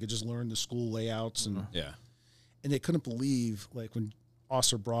school so they could just learn the school layouts and they couldn't believe like when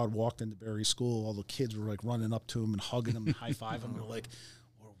Officer Broad walked into Berry School, all the kids were like running up to him and hugging him and high fiving him. We're like,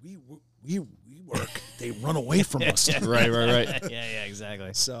 well, we work. They run away from us. Right. Yeah, exactly.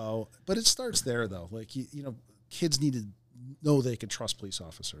 So, but it starts there though. Like kids need to know they can trust police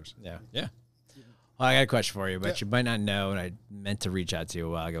officers. Yeah. Yeah. Well, I got a question for you, but you might not know, and I meant to reach out to you a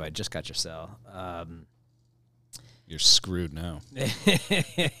while ago. I just got your cell. You're screwed now.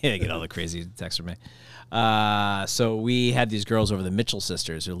 I get all the crazy texts from me. So we had these girls over, the Mitchell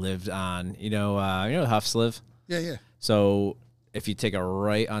sisters, who lived on, Huffs live? Yeah. So if you take a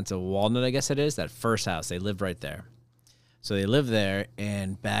right onto Walnut, I guess it is, that first house, they lived right there. So they lived there,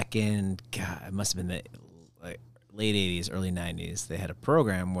 and back in, it must have been the late 80s, early 90s, they had a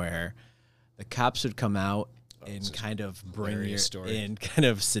program where the cops would come out and kind of kind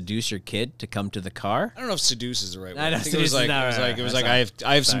of seduce your kid to come to the car. I don't know if seduce is the right word. I think it was like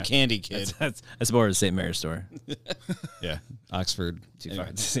I have some candy, kid. That's more of a St. Mary's story. Yeah, Oxford. Too far.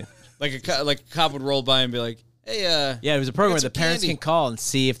 Like a cop would roll by and be like, "Hey, yeah, it was a program where the parents candy. can call and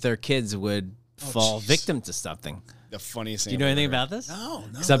see if their kids would fall victim to something." The funniest thing. Do you know anything about this? No.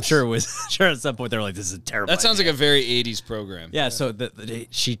 Because I'm sure it was. Sure, at some point they were like, "This is a terrible." That sounds like a very '80s program. Yeah. So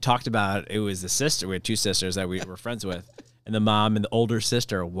she talked about it was the sister. We had two sisters that we were friends with, and the mom and the older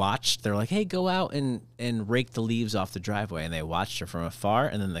sister watched. They're like, "Hey, go out and rake the leaves off the driveway," and they watched her from afar.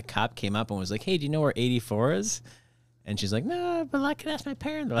 And then the cop came up and was like, "Hey, do you know where 84 is?" And she's like, "No, but I can ask my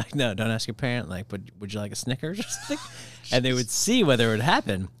parent." They're like, "No, don't ask your parent. Like, would you like a Snickers or something?" And they would see whether it would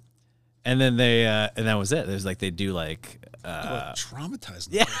happen. And then they, and that was it. It was like they do like, traumatizing.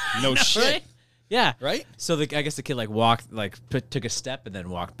 Yeah, No shit. Right? Yeah, Right? So I guess the kid like walked, took a step and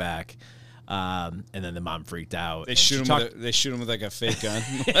then walked back, and then the mom freaked out. They shoot him with like a fake gun.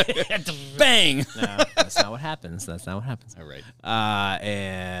 Bang! No, that's not what happens. That's not what happens. All right.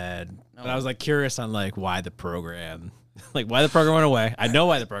 But I was like curious on like why the program went away. I know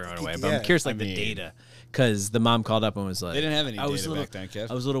why the program went away, but I'm curious the data. Because the mom called up and was like, They didn't have any data back then,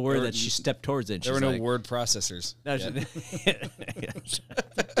 Kev. I was a little worried that she stepped towards it. There were no word processors. No,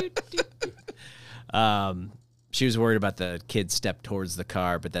 she was worried about the kid step towards the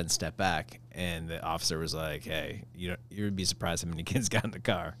car, but then step back. And the officer was like, "Hey, you would be surprised how many kids got in the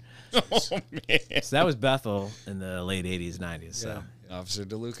car." Oh, man. So that was Bethel in the late 80s, 90s. So Officer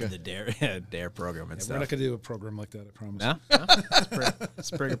DeLuca. the Dare program and stuff. We're not gonna do a program like that. I promise. No?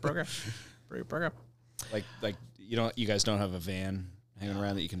 It's a pretty good program. Pretty good program. Like you guys don't have a van hanging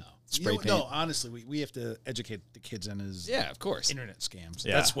around that you can spray paint. No, honestly, we have to educate the kids on his Of course. internet scams.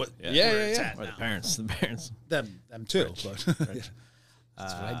 Yeah. That's what. Yeah. Or the parents. The parents. Them too. But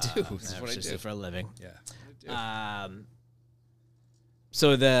That's what I do. That's what I just do for a living. yeah.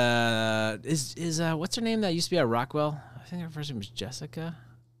 So is what's her name that used to be at Rockwell? I think her first name was Jessica.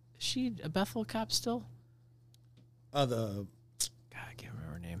 Is she a Bethel cop still? The God, I can't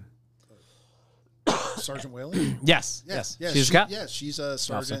remember her name. Sergeant Whaley. Yes. She's a cop. Yeah, she's a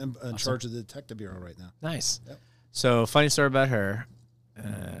sergeant in charge of the detective bureau right now. Nice. Yep. So funny story about her.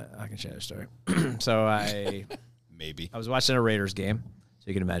 I can share a story. So I was watching a Raiders game. So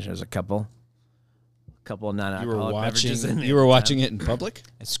you can imagine there's a couple of non-alcoholic beverages in there. You were watching it in public?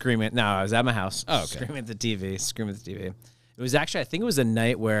 And screaming. No, I was at my house. Oh, okay. Screaming at the TV. It was actually, I think it was a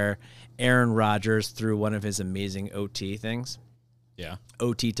night where Aaron Rodgers threw one of his amazing OT things. Yeah.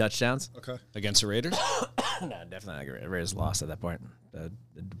 OT touchdowns. Okay. Against the Raiders? No, definitely not. Raiders lost at that point. The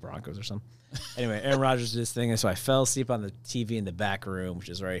Broncos or something. Anyway, Aaron Rodgers did this thing, and so I fell asleep on the TV in the back room, which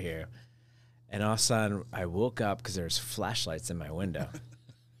is right here. And all of a sudden, I woke up because there's flashlights in my window.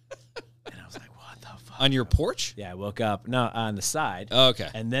 And I was like, what the fuck? On your porch? Yeah, I woke up. No, on the side. Oh, okay.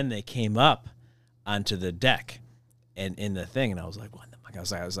 And then they came up onto the deck and in the thing, and I was like, what the fuck?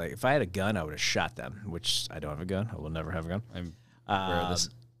 I was like, if I had a gun, I would have shot them, which I don't have a gun. I will never have a gun. I'm aware of this.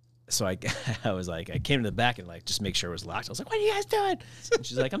 So I was like, I came to the back and like just make sure it was locked. I was like, what are you guys doing? And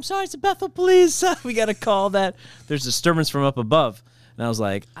she's like, I'm sorry, it's the Bethel police. We got to call that. There's disturbance from up above. And I was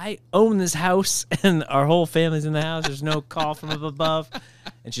like, I own this house and our whole family's in the house. There's no call from up above.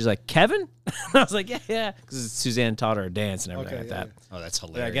 And she's like, Kevin? And I was like, yeah. Because Suzanne taught her a dance and everything like that. Oh, that's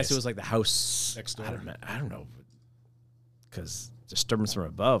But hilarious. I guess it was like the house Next door. I don't know. Because disturbance from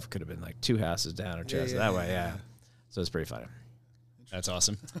above could have been like two houses down or two houses that way. Yeah. So it's pretty funny. That's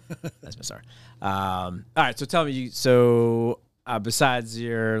awesome. That's bizarre. All right, so tell me, besides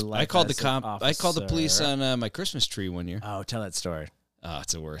your life I called the as cop. an I called the officer- police on my Christmas tree one year. Oh, tell that story. Oh,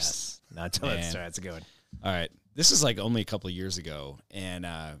 it's the worst. Yes. No, tell that Man. story. That's a good one. All right. This is like only a couple of years ago, and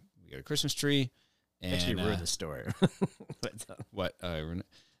we got a Christmas tree. And Actually, ruined the story. what?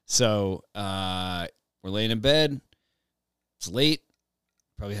 So we're laying in bed. It's late.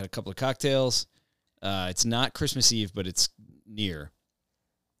 Probably had a couple of cocktails. It's not Christmas Eve, but it's near.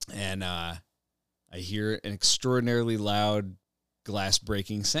 And I hear an extraordinarily loud glass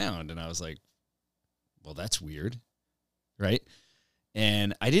breaking sound. And I was like, well, that's weird. Right?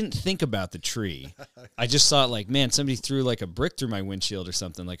 And I didn't think about the tree. I just thought like, man, somebody threw like a brick through my windshield or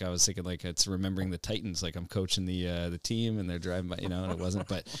something. Like I was thinking like it's remembering the Titans, like I'm coaching the team and they're driving by, and it wasn't.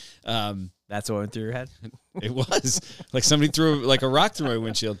 But That's what went through your head? it was like somebody threw like a rock through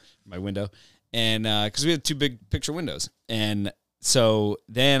my window. And because we had two big picture windows. And so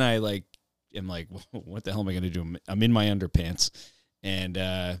then I am like, what the hell am I going to do? I'm in my underpants and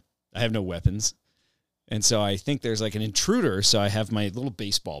I have no weapons. And so I think there's like an intruder. So I have my little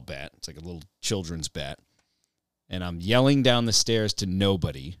baseball bat. It's like a little children's bat. And I'm yelling down the stairs to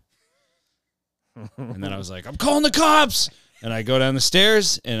nobody. And then I was like, I'm calling the cops. And I go down the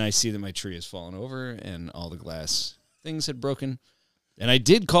stairs, and I see that my tree has fallen over, and all the glass things had broken. And I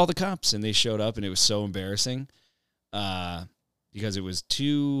did call the cops, and they showed up, and it was so embarrassing because it was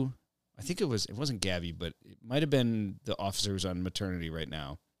I think it wasn't Gabby, but it might have been the officer who's on maternity right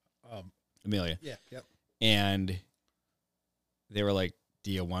now, Amelia. Yeah, yep. And they were like,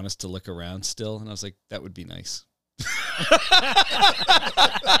 do you want us to look around still? And I was like, that would be nice.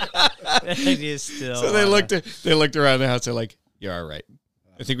 So they looked around the house. They're like, "You're all right.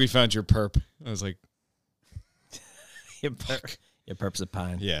 I think we found your perp." I was like, Your perp's a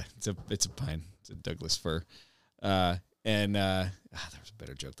pine. "Yeah, it's a pine. It's a Douglas fir." There was a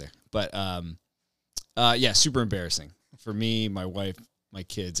better joke there, but yeah, super embarrassing for me, my wife, my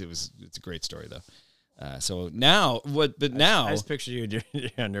kids. It's a great story though. So now what? But now I just picture you in your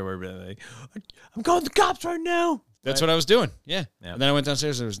underwear, being like, "I'm calling the cops right now." That's what I was doing. Yeah. And then I went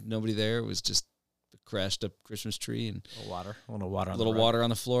downstairs. There was nobody there. It was just a crashed up Christmas tree and a little water, water on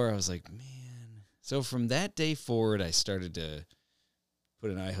the floor. I was like, man. So from that day forward, I started to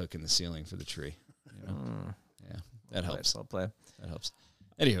put an eye hook in the ceiling for the tree. You know? Yeah, that helps. I'll play. That helps.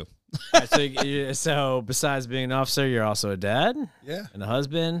 Anywho. So besides being an officer, you're also a dad. Yeah. And a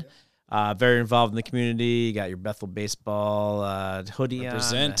husband. Yeah. Very involved in the community. You got your Bethel baseball hoodie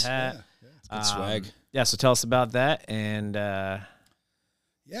Represent. on. Hat. Yeah. Good swag. Yeah, so tell us about that. And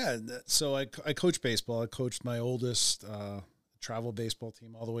so I coach baseball. I coached my oldest travel baseball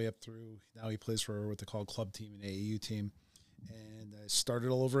team all the way up through. Now he plays for what they call club team and AAU team. And I started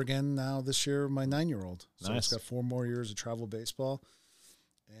all over again now this year, my 9-year-old. So Nice. it's got 4 more years of travel baseball.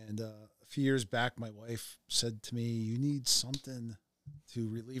 And a few years back, my wife said to me, you need something to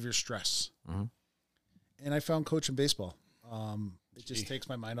relieve your stress. Mm-hmm. And I found coaching baseball. It just takes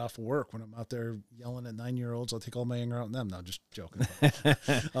my mind off of work when I'm out there yelling at 9-year-olds. I'll take all my anger out on them. No, just joking. I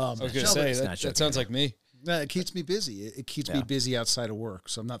was going to say, that sounds like me. No, it keeps me busy. It keeps me busy outside of work.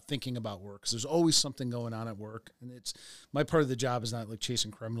 So I'm not thinking about work because there's always something going on at work. And it's my part of the job is not like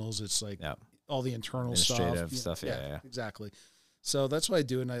chasing criminals. It's like all the internal administrative stuff. Yeah, exactly. So that's what I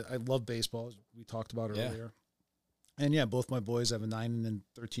do. And I love baseball, as we talked about earlier. And yeah, both my boys, I have a 9 and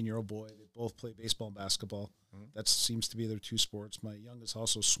 13-year-old boy. They both play baseball and basketball. Mm-hmm. That seems to be their 2 sports. My youngest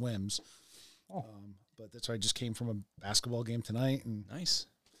also swims. But that's why I just came from a basketball game tonight. And nice.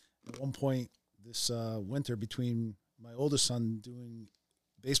 At one point this winter, between my oldest son doing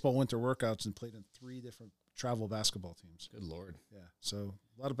baseball winter workouts and played in 3 different travel basketball teams. Good Lord. Yeah. So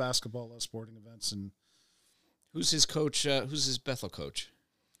a lot of basketball, a lot of sporting events. And who's his coach? Who's his Bethel coach?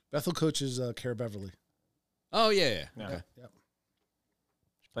 Bethel coach is Cara Beverly. Oh, yeah. Okay. Yep.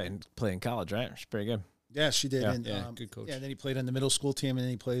 She's playing college, right? She's pretty good. Yeah, she did. Yeah, And, good coach. Yeah, and then he played on the middle school team, and then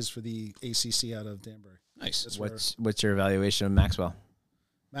he plays for the ACC out of Danbury. Nice. What's your evaluation of Maxwell?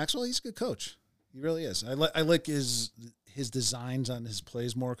 Maxwell, he's a good coach. He really is. I like his designs on his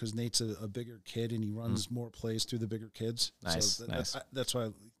plays more because Nate's a bigger kid, and he runs more plays through the bigger kids. Nice, so nice. That's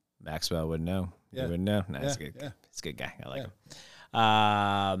why. Maxwell would know. Yeah. He would know. No, he's Yeah. He's a good guy. I like him.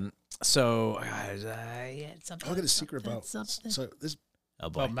 So I got a secret about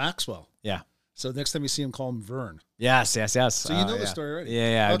about Maxwell. Yeah. So next time you see him, call him Vern. Yes. So you know the story already.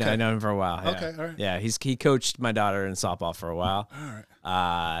 Yeah. Okay. I know him for a while. Yeah. Okay, all right. Yeah, he coached my daughter in softball for a while. All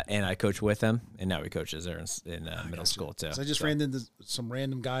right. And I coached with him, and now he coaches her in middle school too. So I just ran into some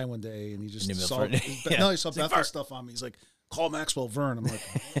random guy one day, and he just saw Milford. no, he saw Bethel stuff on me. He's like, "Call Maxwell Vern." I'm like,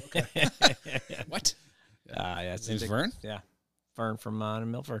 oh, "Okay." What? Yeah, his name's Vern? Yeah, Vern from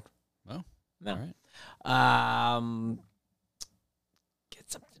Milford. Oh, no. All right.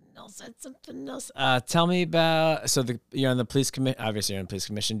 Something else. Tell me about. You're on the police commission. Obviously, you're on the police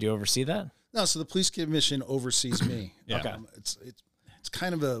commission. Do you oversee that? No. So the police commission oversees me. Yeah. Okay. It's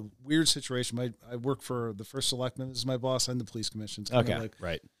kind of a weird situation. I work for the first selectman. This is my boss. I'm the police commission. It's kind of like,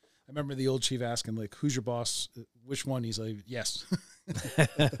 right. I remember the old chief asking, like, who's your boss? Which one? He's like, yes.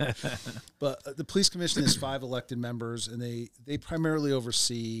 But the police commission is 5 elected members, and they primarily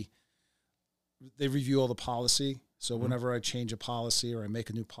oversee, they review all the policy. So whenever I change a policy or I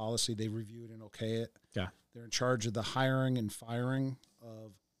make a new policy, they review it and okay it. Yeah. They're in charge of the hiring and firing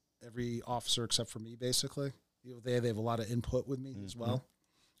of every officer except for me, basically. They have a lot of input with me as well.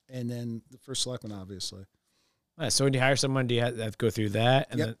 And then the first selectman, obviously. Right, so when you hire someone, do you have to go through that?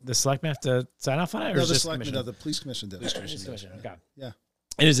 And the selectmen have to sign off on it? Or No, is the just selectman, commission? the police commission did. Police commission. Okay. Yeah.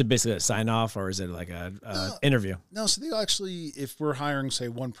 And is it basically a sign off, or is it like a interview? No, so they actually, if we're hiring, say,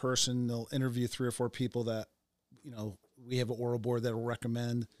 one person, they'll interview 3 or 4 people that, we have an oral board that will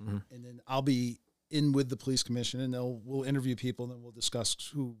recommend, and then I'll be in with the police commission, and we'll interview people, and then we'll discuss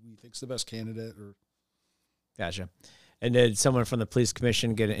who we think's the best candidate. Or Gotcha. And did someone from the police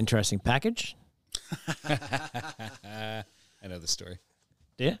commission get an interesting package? I know the story.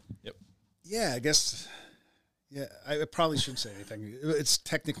 Yeah. Yep. Yeah, I guess. Yeah, I probably shouldn't say anything. It's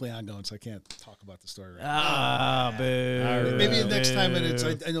technically ongoing, so I can't talk about the story right now. Ah, boo. Maybe next time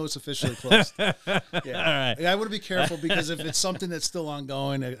I know it's officially closed. Yeah. All right. I want to be careful because if it's something that's still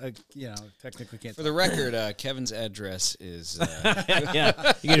ongoing, I technically can't. For the record, Kevin's address is.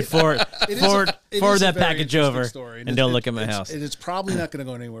 Yeah, you can forward that package over, story, and don't look at my house. It's probably not going to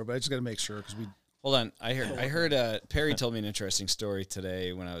go anywhere, but I just got to make sure because we. Hold on, I heard. Perry told me an interesting story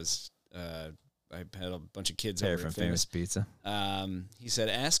today when I was. I had a bunch of kids over from at Famous Pizza. He said,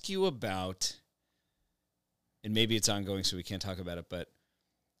 "Ask you about," and maybe it's ongoing, so we can't talk about it. But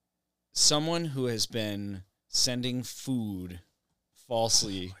someone who has been sending food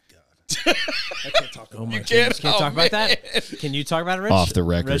falsely. I can't talk about Oh my You goodness. can't Talk about man. that? Can you talk about it, Rich? Off the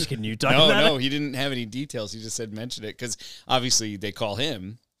record. Rich, can you talk about it? No, he didn't have any details. He just said mention it because obviously they call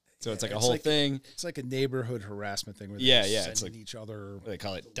him. So it's like a whole thing. It's like a neighborhood harassment thing. Where Yeah, they're it's sending like each other. They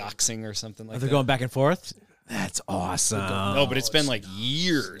call it doxing or something like Are that. they going back and forth? That's awesome. No, but it's been like It's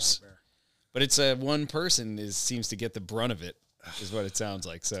years. a nightmare. But it's one person seems to get the brunt of it, is what it sounds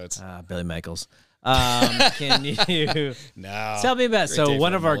like. So it's Billy Michaels. Can you no. tell me about? Great So day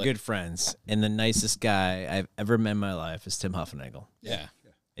one for of a our mullet. good friends and the nicest guy I've ever met in my life is Tim Huffenagel. Yeah.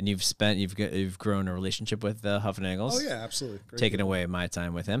 And you've grown a relationship with Huffenagels. Oh yeah, absolutely. Great Taking people. away my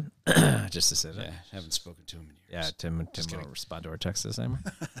time with him, just to say that. Yeah, haven't spoken to him in Yeah, years. Tim kidding. won't respond to our texts this time.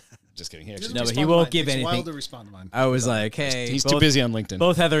 Just kidding. He He actually, doesn't No, but respond he to won't mine. give Takes a while anything. to respond to mine. I was like, hey, he's both, too busy on LinkedIn.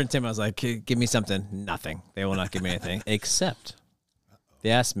 Both Heather and Tim, I was like, give me something. Nothing. They will not give me anything except they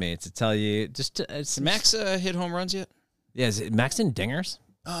asked me to tell you just to, Did Max hit home runs yet? Yeah, is it Max in dingers?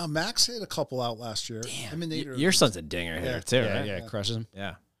 Max hit a couple out last year. Him and Nader. Your son's a dinger hitter too, right? Yeah, crushes him.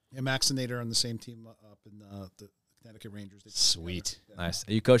 Yeah. Yeah, Max and Nader are on the same team up in the Connecticut Rangers. They play Sweet. together. Yeah. Nice.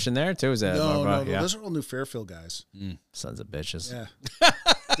 Are you coaching there too? Is that No, yeah. those are all New Fairfield guys. Sons of bitches. Yeah,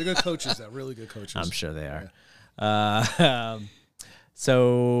 they're good coaches. Though, really good coaches. I'm sure they are.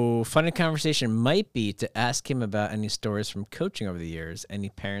 So, funny conversation might be to ask him about any stories from coaching over the years. Any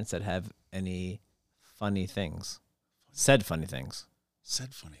parents that have any funny things, said funny things.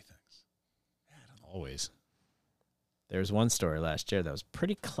 Said funny things. Always. There was one story last year that was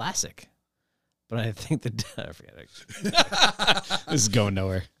pretty classic, but I think I forget it. This is going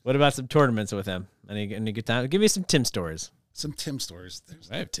nowhere. What about some tournaments with him? Any good time? Give me some Tim stories. Some Tim stories.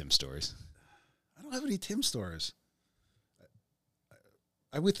 I have Tim stories. I don't have any Tim stories.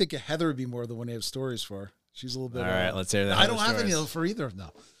 I would think Heather would be more the one to have stories for. She's a little bit. All right, let's hear that. I don't have any for either of them.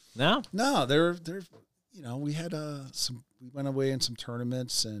 No? No, they're we had we went away in some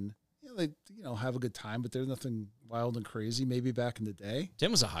tournaments and they have a good time, but there's nothing wild and crazy. Maybe back in the day.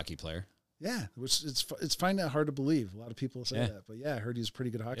 Tim was a hockey player. Yeah, which it's finding that hard to believe. A lot of people say Yeah. that, but yeah, I heard he was a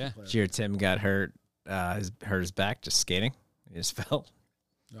pretty good hockey player. Did you hear Tim got hurt? Hurt his back just skating. He just fell.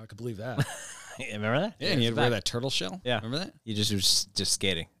 No, I could believe that. Remember that? Yeah, and he had his to wear back. that turtle shell. Yeah. Remember that? He just was just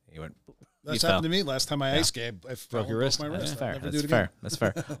skating. He went. That's he happened fell. to me last time I ice skated. I Broke your wrist? My Yeah. wrist. That's I'll fair. never That's do it fair. again. That's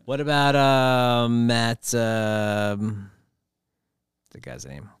fair. What about Matt? The guy's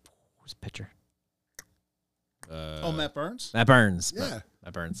name. Who's the pitcher? Matt Burns. Matt Burns. Yeah.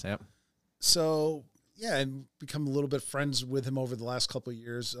 Matt Burns. Yep. So yeah, and become a little bit friends with him over the last couple of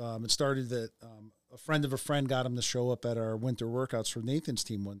years. It started that a friend of a friend got him to show up at our winter workouts for Nathan's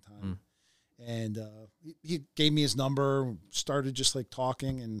team one time, and he gave me his number. Started just like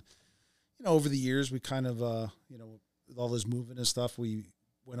talking, and over the years we kind of with all his moving and stuff, we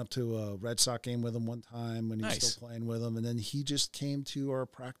went up to a Red Sox game with him one time when he was still playing with him, and then he just came to our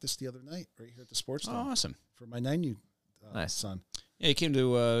practice the other night right here at the Sports Dome Awesome. for my 9U Nice. son. Yeah, he came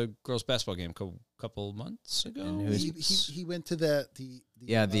to a girls' basketball game a couple months ago. And who's- He went to the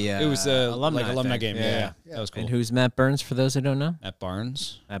It was the alumni thing. game. Yeah. That was cool. And who's Matt Burns for those who don't know? Matt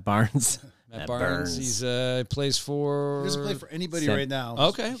Barnes. Matt Barnes. Matt Barnes. He's plays for. He doesn't play for anybody Sen- right now.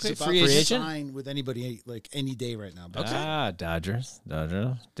 Okay, He's okay. about Free to agent? sign with anybody like any day right now. But Dodgers.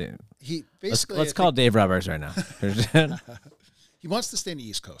 Dude. he Let's basically call Dave Roberts right now. he wants to stay in the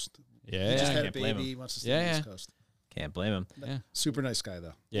East Coast. Yeah. He just had a can't blame baby. him. He wants to stay in the East Coast. Can't blame him. Yeah. Super nice guy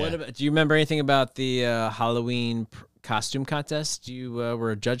though. Yeah. What about, do you remember anything about the Halloween costume contest you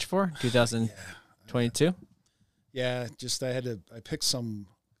were a judge for 2022? Yeah, just I picked some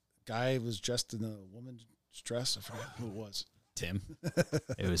guy who was dressed in a woman's dress. I forgot who it was. Tim.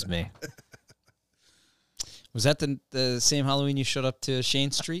 It was me. Was that the same Halloween you showed up to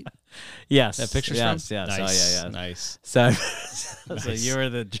Shane Street? Yes. That picture's yes, from? Yes. Nice. Oh, yeah. Nice. So you were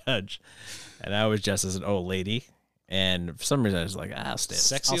the judge, and I was just as an old lady, And for some reason, I was like, I'll stay.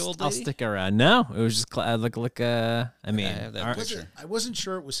 Sexy old I'll lady? stick around. No, it was just I mean, I have that picture. I wasn't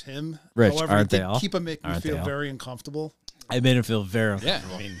sure it was him. Rich, However, aren't it did they all? keep him making me Aren't they feel all? very uncomfortable. I made him feel very Yeah,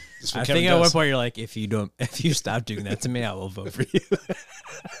 uncomfortable. I mean, that's what I Kevin think at one does. point you're like, if you stop doing that to me, I will vote for you.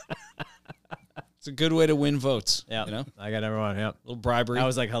 It's a good way to win votes. Yeah, you know, I got number one. Yeah, a little bribery. I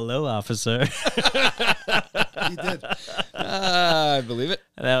was like, "Hello, officer." He did. I believe it.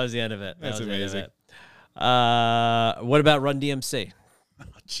 That was the end of it. That's amazing. What about Run DMC? Oh,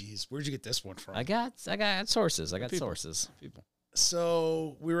 jeez, where'd you get this one from? I got sources. I got People. sources. People.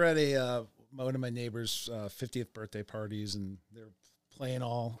 So we were at one of my neighbors' 50th birthday parties, and they're playing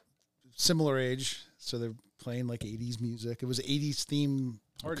all similar age. So they're playing like 80s music. It was an 80s theme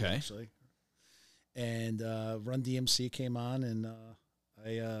party, Okay. actually. And Run DMC came on, and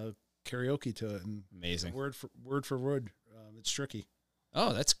I karaoke to it. And Amazing. word for word, it's tricky.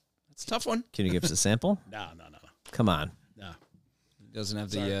 Oh, that's a tough one. Can you give us a sample? No. Come on. He doesn't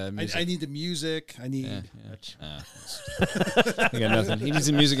have Sorry. the music. I need the music. I need. I got nothing. He needs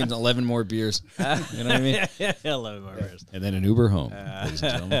the music and 11 more beers. You know what I mean? 11 more beers. And then an Uber home, ladies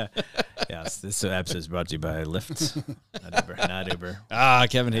and gentlemen. Yes, this episode is brought to you by Lyft. Not Uber.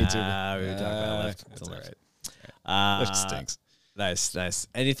 Kevin hates Uber. We were talking about Lyft. That's all right. Lyft Lyft stinks. Nice.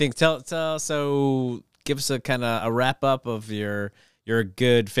 Anything? So give us a kind of a wrap up of you're a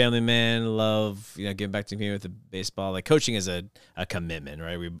good family man, love, getting back to me with the baseball. Like coaching is a commitment,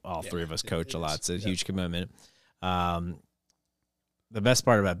 right? We all three of us coach a lot. It's a huge commitment. The best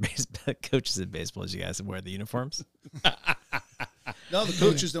part about coaches in baseball is you guys wear the uniforms. No, the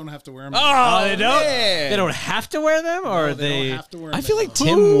coaches don't have to wear them. Oh, they don't. man. They don't have to wear them, or No, they don't have to wear them. I feel like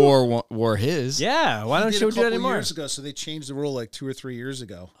Tim wore his. Yeah. Why don't He did you a do couple that anymore? years ago, so they changed the rule like 2 or 3 years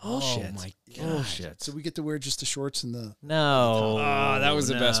ago. Bullshit. my Bullshit. So we get to wear just the shorts and the. No. Oh, that was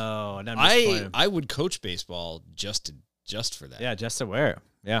the best. No, I'm disappointed. I would coach baseball just for that. Yeah, just to wear it.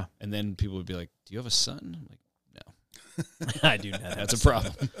 Yeah. And then people would be like, "Do you have a son?" I'm like, I do not. "That's a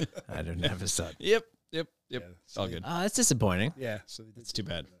problem." I don't have a son. Yep. Yeah, so All good. Oh, that's disappointing. Yeah, so they did. It's too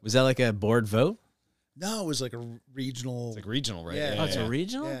bad. Was that like a board vote? No, it was like a regional. It's like regional, right? Yeah. Oh, it's a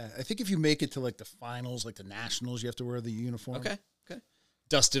regional? Yeah, I think if you make it to like the finals, like the nationals, you have to wear the uniform. Okay.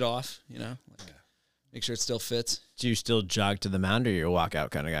 Dust it off, make sure it still fits. Do you still jog to the mound, or you're a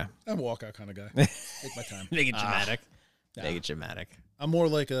walkout kind of guy? I'm a walkout kind of guy. Take my time. Make it dramatic. Nah. Make it dramatic. I'm more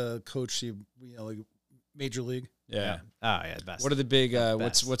like a coach, like major league. Yeah. Oh, yeah, the best. What are the big?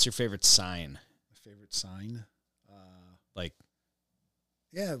 Best. What's your favorite sign? My favorite sign. Like,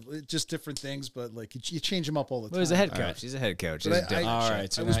 Yeah, just different things, but like you change them up all the time. Well, he's a head coach. All right. He's a head coach. But He's different. all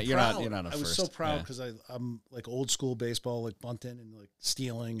right, so you're not a I was first. so proud Yeah. because I'm like old school baseball, like bunting and like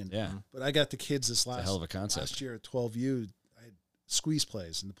stealing, and Yeah. But I got the kids this It's a hell of a concept. last year at 12U. I had squeeze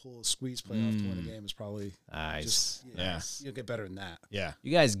plays, and the pool of squeeze playoff to win a game is probably Nice. just Yeah. You'll get better than that. Yeah.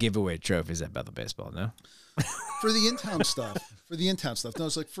 You guys give away trophies at Bethel Baseball, no? For the in-town stuff. No,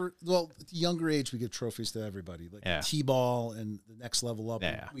 it's like at the younger age we give trophies to everybody, like T-ball and the next level up.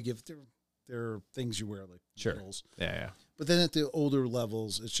 Yeah. We give their things you wear, like Sure. medals. Yeah. But then at the older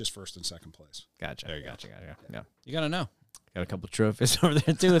levels, it's just first and second place. Gotcha. Gotcha. Yeah. You gotta know. Got a couple trophies over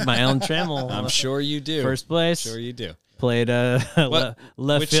there, too, with my Ellen Trammell. I'm sure you do. First place. Sure you do. Played left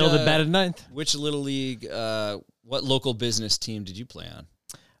which, field and batted ninth. Which little league? What local business team did you play on?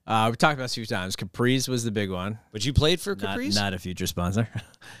 We talked about this a few times. Capri's was the big one. But you played for Capri's? Not a future sponsor.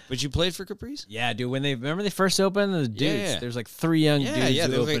 But you played for Capri's? Yeah, dude. Remember they first opened the dudes. Yeah. There's like 3 young dudes They who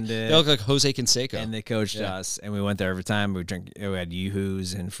look opened like, it. They look like Jose Canseco. And they coached us, and we went there every time. We had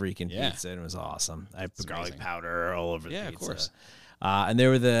yoo-hoos and freaking pizza, and it was awesome. I put garlic amazing. powder all over the pizza. Of course. And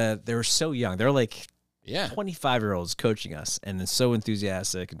they were so young. They were like Yeah. 25-year-olds coaching us, and then so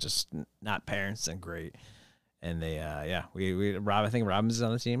enthusiastic and just not parents and great. And they, I think Robbins is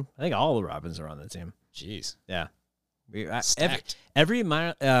on the team. I think all the Robbins are on the team. Jeez. Yeah. Stacked. Every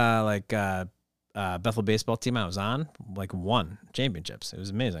Bethel baseball team I was on, like, won championships. It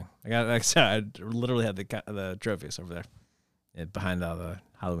was amazing. I literally had the trophies over there behind all the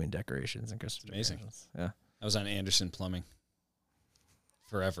Halloween decorations and Christmas Amazing. decorations. Yeah. I was on Anderson Plumbing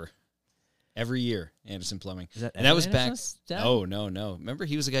forever. Every year, Anderson Plumbing. And that was back. No. Remember,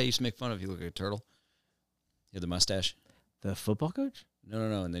 he was the guy you used to make fun of. He looked like a turtle. He had the mustache. The football coach?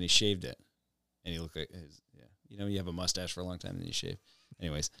 No. And then he shaved it. And he looked like you have a mustache for a long time, and then you shave.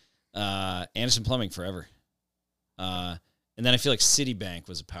 Anyways, Anderson Plumbing forever. And then I feel like Citibank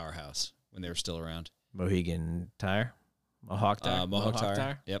was a powerhouse when they were still around. Mohegan Tire? Mohawk Tire? Mohawk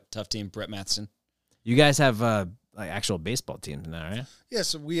Tire. Yep, tough team. Brett Matheson. You guys have like actual baseball teams now, right? Yeah,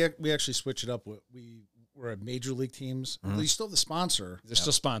 so we actually switch it up. We're were at major league teams. You still have the sponsor. They're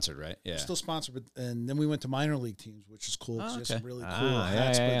still sponsored, right? Yeah. They're still sponsored, and then we went to minor league teams, which is cool. Oh, There's some really cool yeah,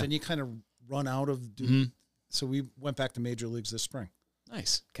 hats, yeah, but yeah. then you kind of run out of doing. So we went back to major leagues this spring.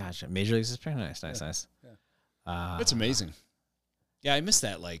 Nice. Gotcha. Major League Spring. Nice. Yeah. That's amazing. Yeah, I miss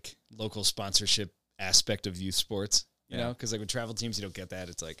that like local sponsorship aspect of youth sports. You know, because like with travel teams, you don't get that.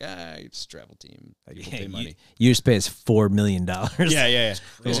 It's like it's a travel team. People pay money. You just pay us $4 million. Yeah.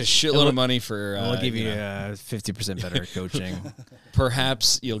 There's a shitload of money for. We'll give you 50% better coaching.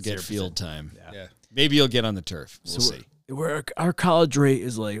 Perhaps you'll get 0%. Field time. Yeah. Maybe you'll get on the turf. We'll see. Our college rate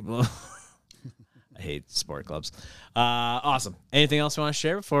is like. Well, I hate sport clubs. Awesome. Anything else you want to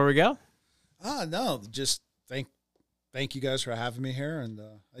share before we go? No, just thank you guys for having me here, and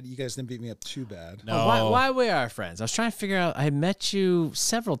you guys didn't beat me up too bad. No. Why we are friends? I was trying to figure out. I met you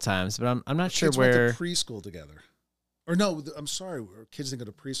several times, but I'm not sure kids where. Went to preschool together, or no? I'm sorry, our kids didn't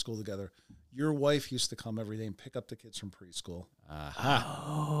go to preschool together. Your wife used to come every day and pick up the kids from preschool.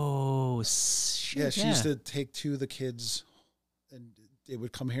 Oh, shit. Yeah, she used to take 2 of the kids, and they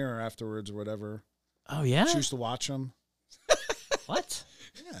would come here afterwards or whatever. Oh yeah, she used to watch them. What?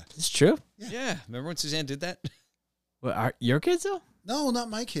 Yeah, it's true. Yeah. Remember when Suzanne did that? Well, are your kids though? No, not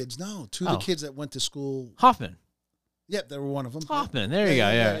my kids. No, 2 of the kids that went to school. Hoffman. Yep, they were one of them. Hoffman. There you go.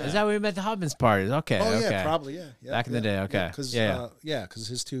 Yeah. Is that where we met the Hoffman's parties? Okay. Oh okay. yeah, probably. Yeah. Back in the day. Okay. Because because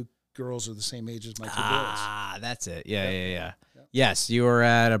his 2 girls are the same age as my 2 girls. That's it. Yeah. Yes, you were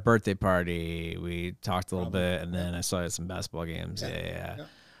at a birthday party. We talked a little bit, and then I saw you at some basketball games. Yeah.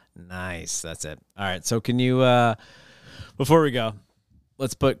 Nice. That's it. All right. So can you, before we go,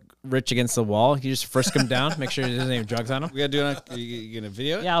 let's put Rich against the wall. You just frisk him down. Make sure he doesn't have drugs on him. We got to do it. You going to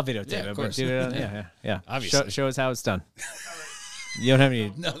video it? Yeah, I'll videotape it. Of course. Yeah. Obviously. Show us how it's done. You don't have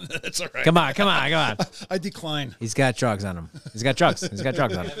any. No, that's all right. Come on. I decline. He's got drugs on him. He's got drugs on him.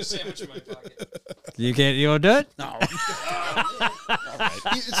 I have a sandwich in my pocket. You won't do it? No.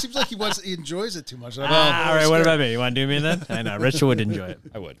 It seems like he enjoys it too much. All right, what about me? You want to do me then? I know. Rich would enjoy it.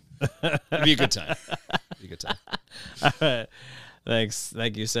 I would. It'd be a good time. All right. Thanks.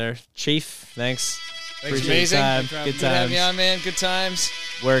 Thank you, sir. Chief, thanks. Amazing. Good to have you on, man. Good times.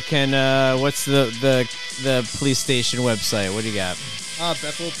 Where can what's the police station website? What do you got?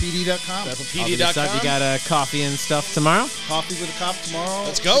 BethelPD.com. BethelPD.com. You got coffee and stuff tomorrow? Coffee with a cop tomorrow.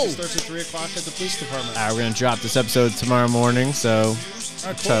 Let's go. It starts at 3 o'clock at the police department. All right, we're going to drop this episode tomorrow morning, so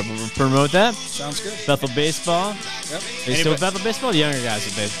try to promote that. Sounds good. Bethel Baseball. Yep. Are you still Bethel Baseball? The younger guys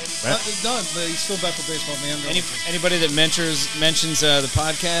are big, right? No, he's still Bethel Baseball, man. Anybody that mentions the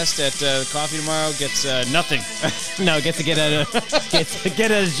podcast at coffee tomorrow gets nothing. No, gets to get out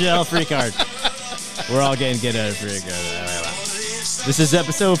of jail free card. We're all getting get out of free card. All right, well. This is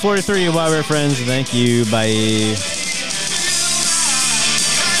episode 43 of Why We're Friends. Thank you. Bye.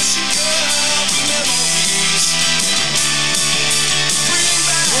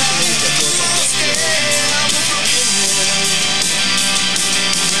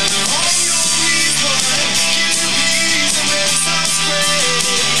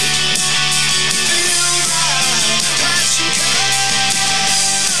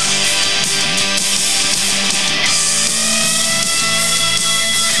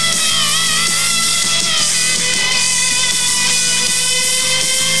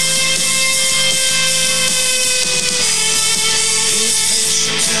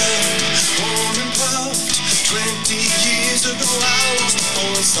 Years ago I was the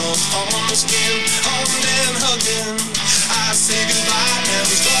only son on the skin, hugging and hugging.